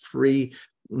a free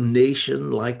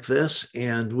nation like this.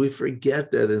 And we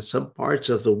forget that in some parts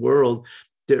of the world,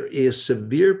 there is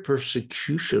severe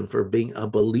persecution for being a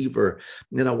believer.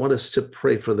 And I want us to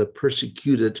pray for the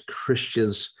persecuted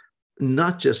Christians,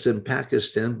 not just in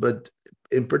Pakistan, but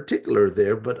in particular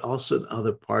there, but also in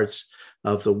other parts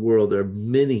of the world. There are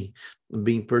many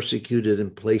being persecuted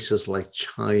in places like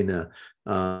China.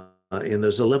 And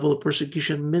there's a level of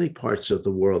persecution in many parts of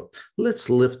the world. Let's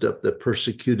lift up the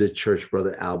persecuted church,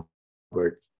 Brother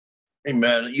Albert.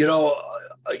 Amen.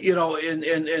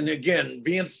 And again,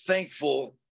 being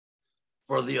thankful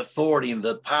for the authority and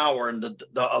the power and of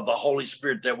the Holy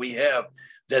Spirit that we have,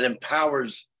 that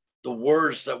empowers the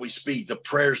words that we speak, the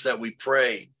prayers that we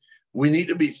pray. We need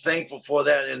to be thankful for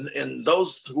that. And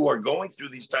those who are going through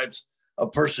these types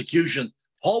of persecution,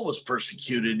 Paul was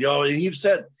persecuted, and he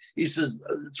says,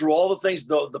 through all the things,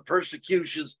 the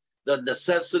persecutions, the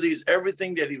necessities,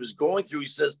 everything that he was going through, he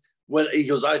says,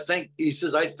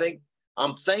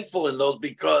 I'm thankful in those,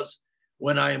 because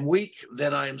when I am weak,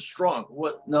 then I am strong.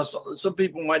 Now, some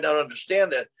people might not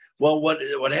understand that. Well,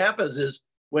 what happens is,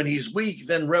 when he's weak,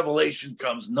 then revelation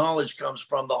comes, knowledge comes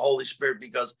from the Holy Spirit,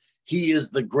 because he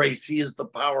is the grace, he is the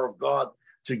power of God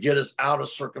to get us out of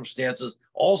circumstances.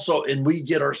 Also, and we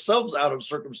get ourselves out of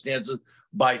circumstances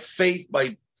by faith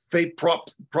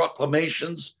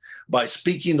proclamations, by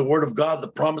speaking the word of God, the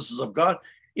promises of God.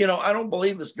 I don't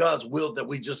believe it's God's will that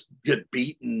we just get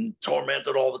beaten,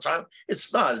 tormented all the time.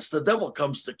 It's not. It's the devil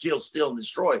comes to kill, steal, and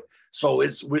destroy. So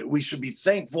we should be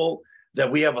thankful that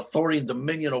we have authority and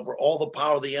dominion over all the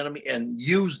power of the enemy and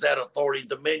use that authority and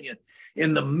dominion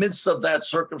in the midst of that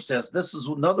circumstance. This is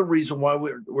another reason why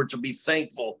we're to be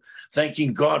thankful,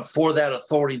 thanking God for that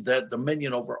authority, that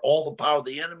dominion over all the power of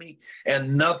the enemy,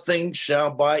 and nothing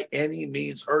shall by any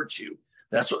means hurt you.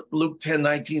 That's what Luke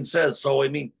 10:19 says. So, I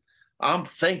mean, I'm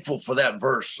thankful for that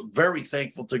verse, very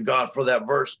thankful to God for that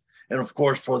verse. And of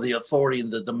course, for the authority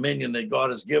and the dominion that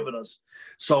God has given us.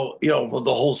 So, the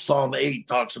whole Psalm 8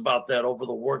 talks about that, over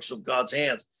the works of God's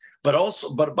hands, but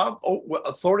about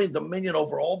authority and dominion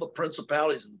over all the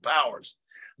principalities and powers.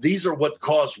 These are what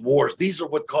cause wars. These are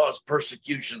what cause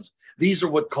persecutions. These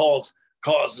are what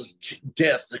causes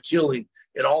death, the killing,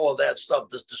 and all of that stuff,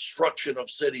 the destruction of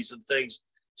cities and things.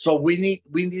 So we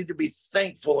need to be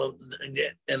thankful.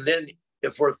 And then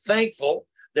if we're thankful,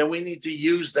 then we need to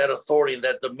use that authority and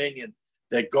that dominion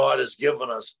that God has given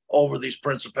us over these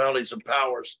principalities and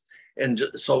powers. And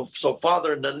so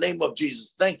Father, in the name of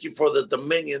Jesus, thank you for the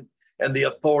dominion and the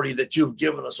authority that you've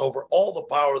given us over all the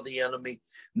power of the enemy.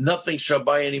 Nothing shall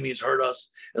by any means hurt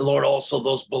us. And Lord, also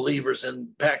those believers in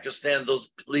Pakistan, those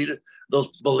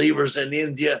believers in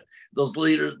India, those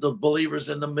believers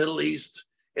in the Middle East,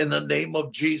 in the name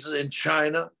of Jesus, in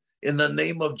China, in the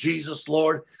name of Jesus,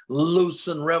 Lord,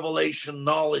 loosen revelation,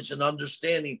 knowledge, and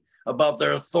understanding about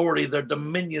their authority, their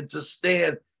dominion, to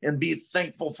stand and be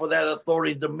thankful for that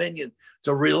authority and dominion,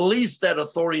 to release that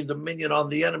authority and dominion on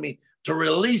the enemy, to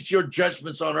release your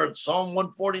judgments on earth. Psalm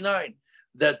 149,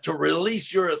 that to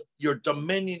release your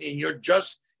dominion and your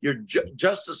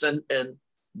justice and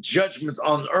judgments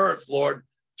on earth, Lord,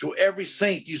 to every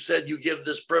saint. You said you give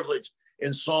this privilege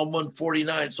in Psalm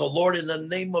 149. So, Lord, in the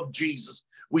name of Jesus,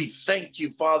 we thank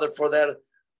you, Father, for that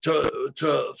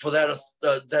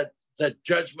that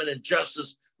judgment and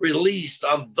justice released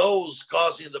on those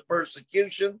causing the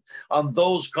persecution, on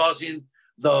those causing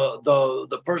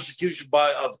the persecution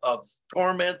of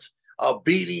torment, of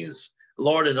beatings,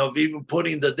 Lord, and of even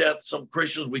putting to death some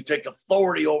Christians. We take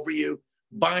authority over you,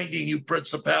 binding you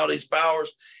principalities,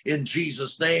 powers, in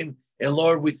Jesus' name. And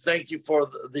Lord, we thank you for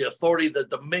the authority, the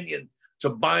dominion to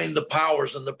bind the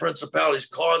powers and the principalities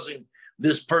causing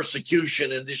this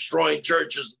persecution and destroying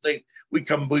churches and things.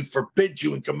 We forbid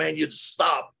you and command you to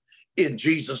stop in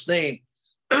Jesus' name.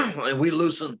 And we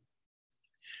loosen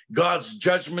God's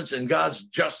judgments and God's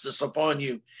justice upon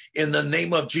you in the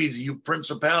name of Jesus, you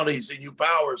principalities and you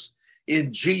powers,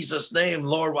 in Jesus' name.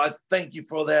 Lord, I thank you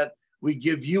for that. We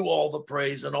give you all the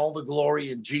praise and all the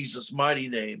glory in Jesus' mighty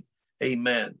name.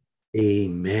 Amen.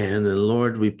 Amen. And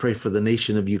Lord, we pray for the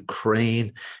nation of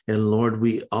Ukraine. And Lord,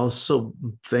 we also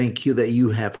thank you that you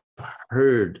have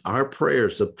heard our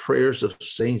prayers, the prayers of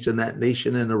saints in that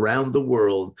nation and around the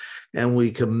world. And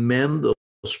we commend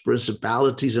those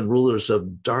principalities and rulers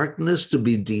of darkness to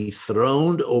be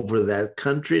dethroned over that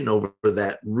country and over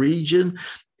that region.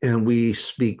 And we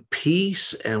speak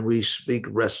peace, and we speak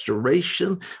restoration,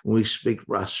 and we speak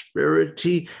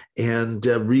prosperity and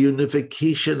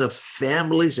reunification of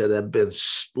families that have been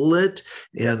split.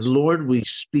 And Lord, we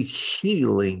speak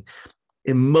healing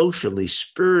emotionally,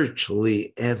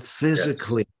 spiritually, and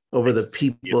physically over the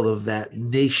people of that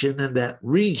nation and that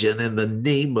region in the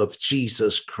name of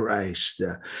Jesus Christ.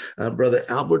 Brother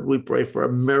Albert, we pray for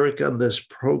America on this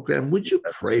program. Would you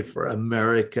pray for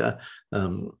America?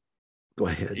 Go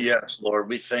ahead. Yes, Lord.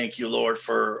 We thank you, Lord,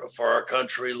 for our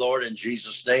country, Lord, in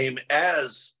Jesus' name,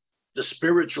 as the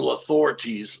spiritual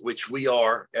authorities, which we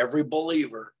are, every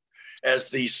believer, as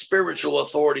the spiritual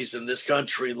authorities in this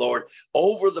country, Lord,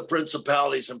 over the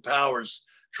principalities and powers,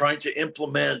 trying to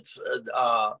implement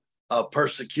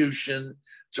persecution,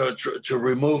 to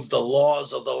remove the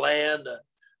laws of the land,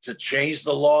 to change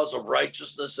the laws of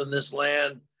righteousness in this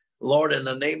land. Lord, in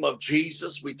the name of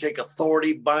Jesus, we take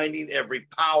authority, binding every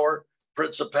power,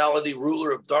 principality,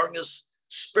 ruler of darkness,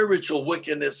 spiritual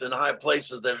wickedness in high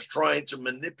places that is trying to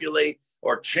manipulate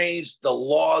or change the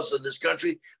laws in this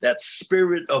country. That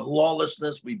spirit of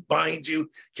lawlessness, we bind you,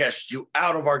 cast you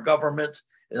out of our government,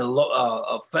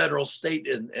 federal, state,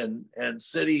 and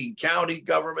city and county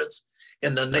governments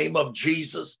in the name of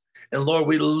Jesus. And Lord,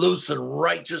 we loosen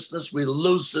righteousness. We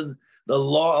loosen the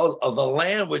law of the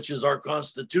land, which is our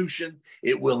Constitution.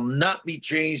 It will not be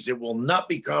changed. It will not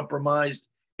be compromised.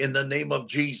 In the name of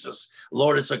Jesus,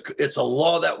 Lord, it's a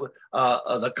law that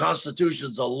the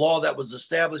Constitution is a law that was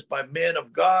established by men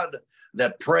of God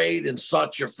that prayed and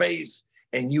sought your face,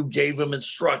 and you gave them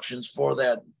instructions for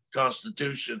that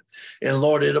Constitution. And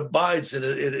Lord, it abides and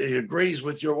it agrees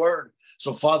with your word.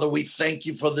 So, Father, we thank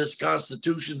you for this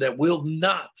Constitution that will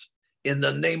not, in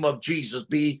the name of Jesus,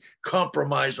 be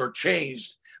compromised or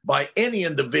changed by any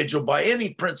individual, by any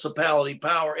principality,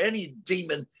 power, any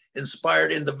demon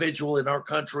inspired individual in our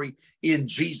country. In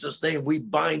Jesus' name, we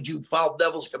bind you, foul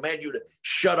devils, command you to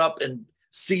shut up and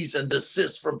cease and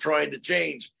desist from trying to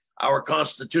change our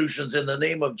constitutions in the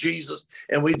name of Jesus.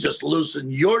 And we just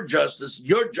loosen your justice,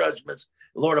 your judgments,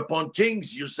 Lord, upon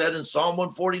kings. You said in Psalm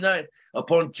 149,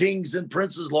 upon kings and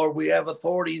princes, Lord, we have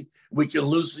authority. We can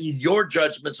loosen your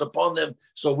judgments upon them.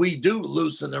 So we do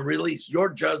loosen and release your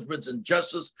judgments and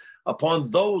justice upon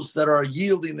those that are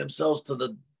yielding themselves to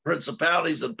the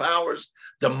principalities and powers,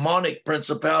 demonic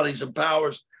principalities and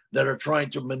powers that are trying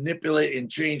to manipulate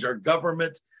and change our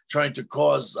government, trying to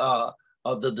cause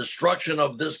the destruction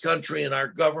of this country and our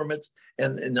government,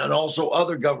 and also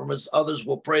other governments. Others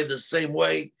will pray the same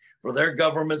way for their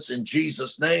governments in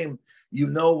Jesus' name. You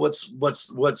know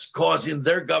what's causing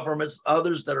their governments.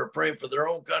 Others that are praying for their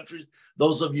own countries.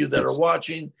 Those of you that are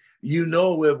watching, you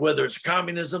know whether it's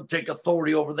communism, take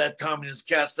authority over that communism,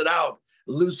 cast it out.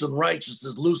 Loosen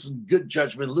righteousness, loosen good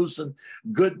judgment, loosen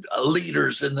good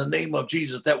leaders in the name of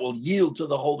Jesus that will yield to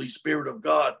the Holy Spirit of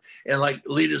God. And like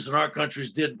leaders in our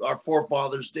countries did, our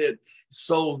forefathers did.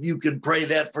 So you can pray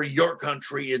that for your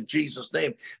country in Jesus'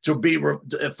 name, to be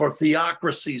for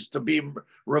theocracies to be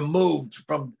removed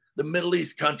from the Middle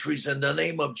East countries in the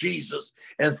name of Jesus,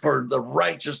 and for the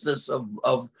righteousness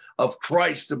of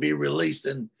Christ to be released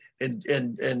and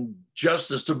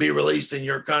justice to be released in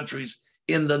your countries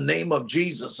in the name of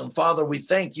Jesus. And Father, we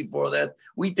thank you for that.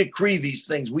 We decree these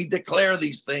things. We declare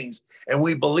these things, and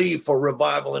we believe for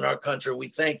revival in our country. We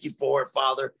thank you for it,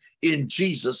 Father, in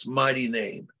Jesus' mighty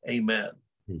name. Amen.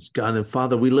 Praise God. And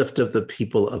Father, we lift up the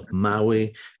people of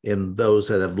Maui and those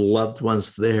that have loved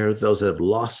ones there, those that have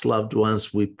lost loved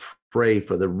ones. We pray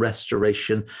for the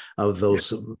restoration of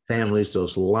those families,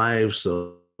 those lives,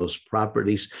 those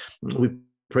properties. We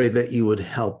pray that you would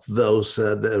help those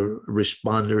the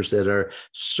responders that are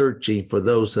searching for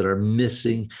those that are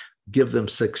missing. Give them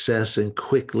success in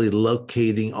quickly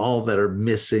locating all that are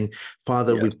missing.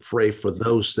 Father, we pray for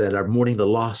those that are mourning the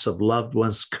loss of loved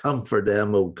ones. Comfort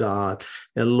them, oh God.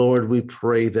 And Lord, we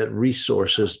pray that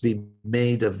resources be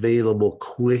made available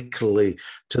quickly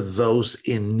to those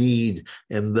in need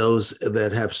and those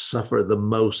that have suffered the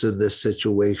most in this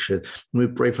situation. We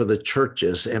pray for the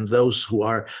churches and those who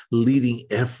are leading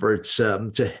efforts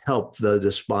to help the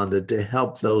despondent, to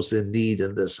help those in need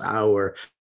in this hour.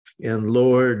 And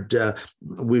Lord,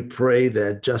 we pray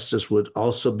that justice would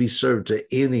also be served to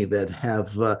any that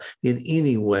have in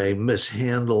any way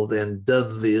mishandled and done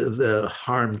the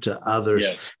harm to others.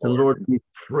 Yes, and Lord, we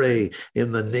pray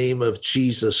in the name of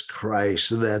Jesus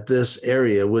Christ that this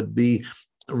area would be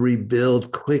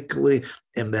rebuild quickly,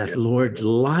 and that, Lord,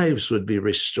 lives would be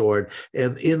restored.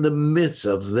 And in the midst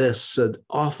of this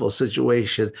awful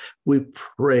situation, we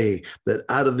pray that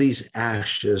out of these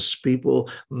ashes, people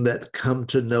that come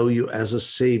to know you as a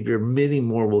Savior, many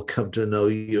more will come to know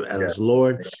you as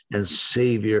Lord and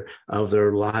Savior of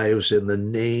their lives, in the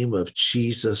name of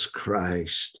Jesus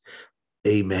Christ.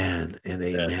 Amen and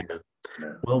amen.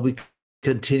 Well, we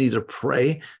continue to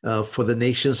pray for the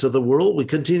nations of the world. We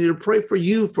continue to pray for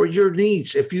you, for your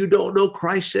needs. If you don't know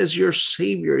Christ as your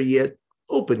Savior yet,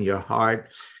 open your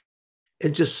heart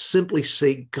and just simply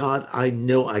say, God, I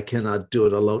know I cannot do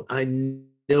it alone. I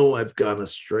know I've gone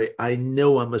astray. I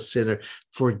know I'm a sinner.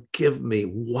 Forgive me.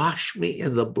 Wash me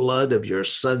in the blood of your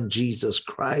Son, Jesus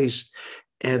Christ,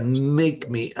 and make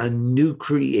me a new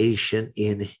creation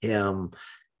in him.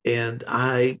 And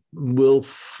I will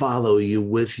follow you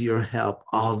with your help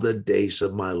all the days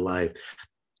of my life.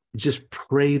 Just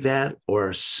pray that or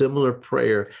a similar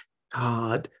prayer.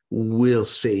 God will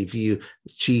save you.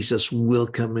 Jesus will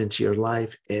come into your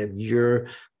life, and you're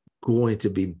going to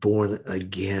be born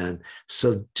again.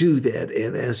 So do that.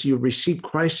 And as you receive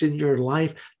Christ in your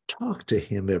life, talk to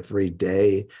him every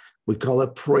day. We call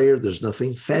it prayer. There's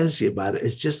nothing fancy about it.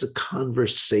 It's just a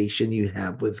conversation you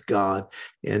have with God.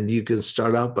 And you can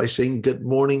start out by saying, good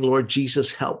morning, Lord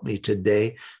Jesus, help me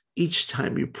today. Each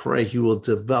time you pray, you will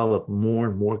develop more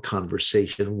and more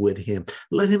conversation with him.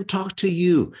 Let him talk to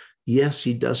you. Yes,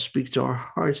 he does speak to our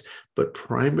hearts, but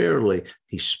primarily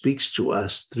he speaks to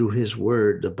us through his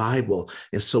word, the Bible.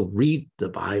 And so read the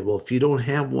Bible. If you don't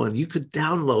have one, you could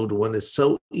download one. It's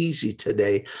so easy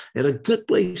today. And a good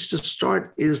place to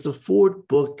start is the fourth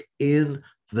book in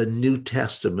the New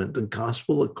Testament, the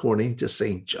Gospel according to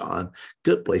St. John.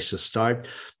 Good place to start.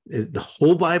 The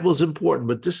whole Bible is important,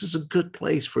 but this is a good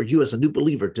place for you as a new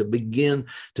believer to begin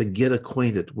to get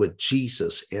acquainted with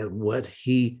Jesus and what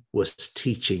he was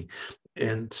teaching.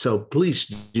 And so please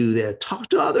do that. Talk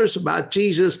to others about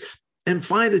Jesus and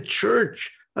find a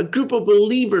church, a group of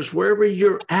believers wherever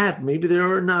you're at. Maybe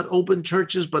there are not open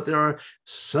churches, but there are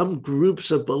some groups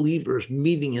of believers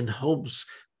meeting in homes.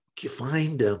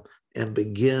 find them and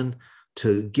begin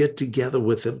to get together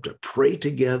with them, to pray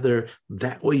together.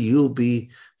 That way you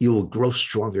will grow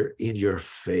stronger in your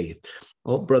faith.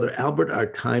 Well, Brother Albert, our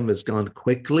time has gone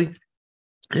quickly.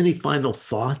 Any final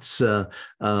thoughts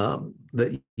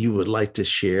that you would like to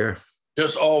share? I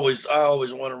always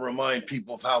want to remind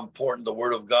people of how important the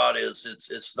Word of God is.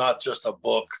 It's not just a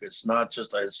book. It's not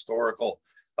just a historical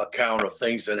account of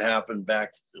things that happened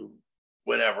back to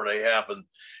whenever they happened.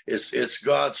 It's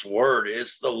God's Word.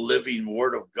 It's the living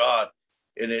Word of God,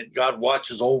 and God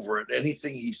watches over it.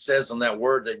 Anything He says in that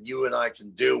Word that you and I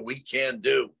can do, we can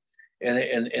do,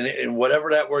 and whatever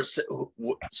that word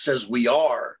says we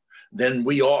are, then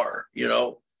we are,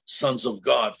 sons of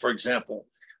God, for example.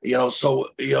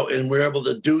 And we're able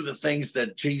to do the things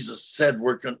that Jesus said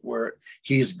we're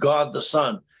He's God the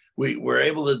Son. We're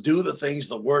able to do the things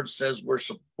the Word says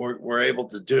we're able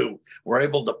to do. We're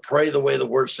able to pray the way the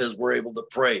Word says we're able to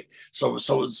pray. So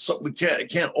we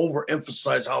can't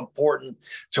overemphasize how important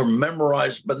to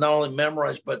memorize, but not only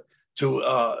memorize, but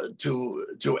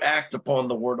to act upon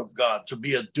the Word of God, to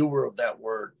be a doer of that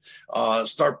Word,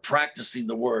 start practicing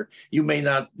the Word. You may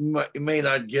not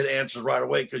get answers right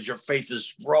away because your faith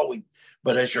is growing,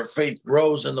 but as your faith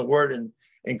grows in the Word and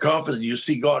confident, you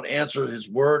see God answer His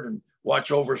Word and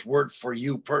watch over His Word for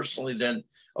you personally. Then,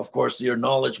 of course, your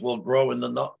knowledge will grow in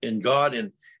God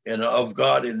and of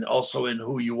God, and also in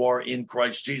who you are in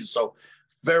Christ Jesus. So,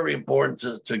 very important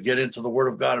to get into the Word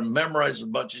of God and memorize as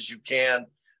much as you can.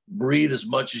 Read as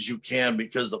much as you can,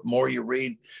 because the more you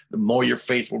read, the more your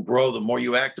faith will grow. The more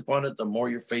you act upon it, the more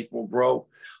your faith will grow.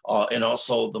 And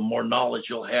also the more knowledge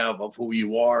you'll have of who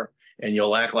you are, and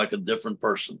you'll act like a different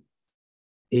person.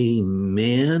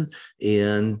 Amen.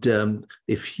 And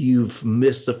if you've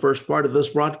missed the first part of this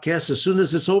broadcast, as soon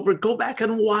as it's over, go back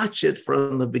and watch it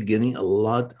from the beginning. A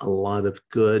lot of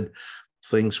good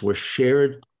things were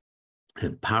shared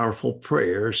and powerful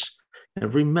prayers.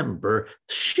 And remember,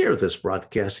 share this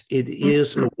broadcast. It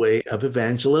is a way of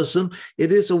evangelism.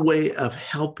 It is a way of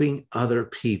helping other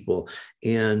people.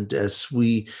 And as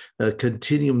we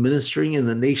continue ministering in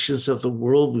the nations of the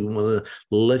world, we want to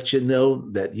let you know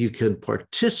that you can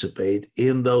participate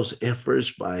in those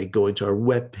efforts by going to our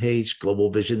webpage,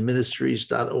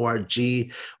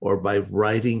 globalvisionministries.org, or by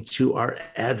writing to our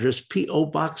address, P.O.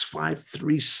 Box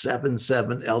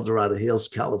 5377, El Dorado Hills,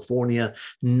 California,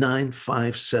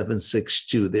 95762.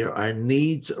 There are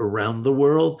needs around the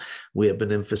world. We have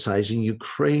been emphasizing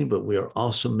Ukraine, but we are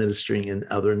also ministering in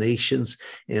other nations,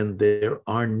 and there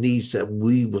are needs that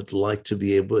we would like to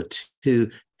be able to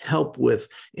help with,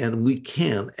 and we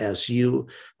can, as you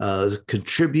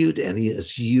contribute and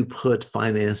as you put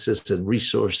finances and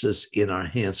resources in our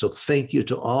hands. So thank you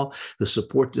to all who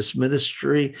support this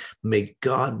ministry. May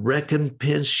God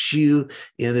recompense you.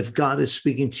 And if God is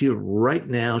speaking to you right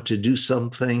now to do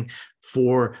something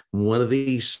for one of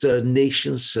these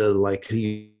nations, like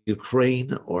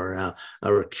Ukraine or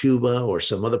Cuba or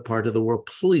some other part of the world,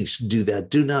 please do that.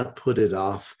 Do not put it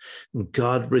off.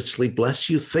 God richly bless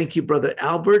you. Thank you, Brother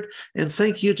Albert. And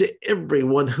thank you to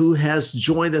everyone who has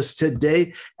joined us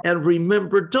today. And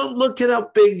remember, don't look at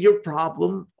how big your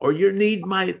problem or your need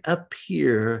might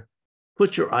appear.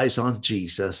 Put your eyes on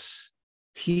Jesus.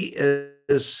 He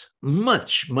is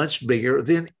much, much bigger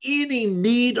than any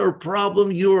need or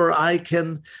problem you or I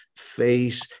can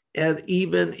face. And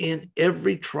even in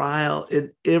every trial,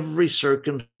 in every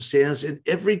circumstance, in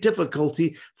every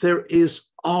difficulty, there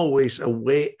is always a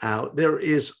way out. There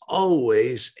is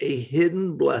always a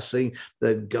hidden blessing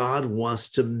that God wants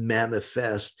to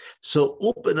manifest. So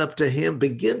open up to Him,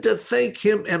 begin to thank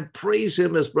Him and praise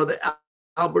Him, as Brother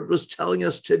Albert was telling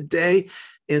us today,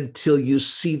 until you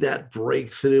see that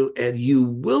breakthrough. And you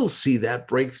will see that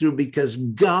breakthrough, because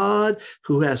God,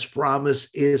 who has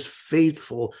promised, is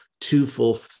faithful to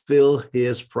fulfill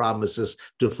His promises,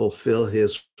 to fulfill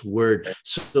His word.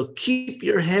 So keep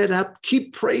your head up,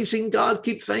 keep praising God,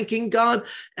 keep thanking God,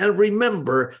 and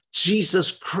remember,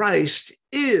 Jesus Christ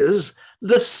is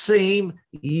the same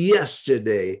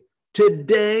yesterday,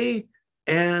 today,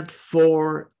 and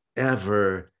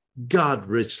forever. God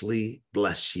richly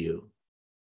bless you.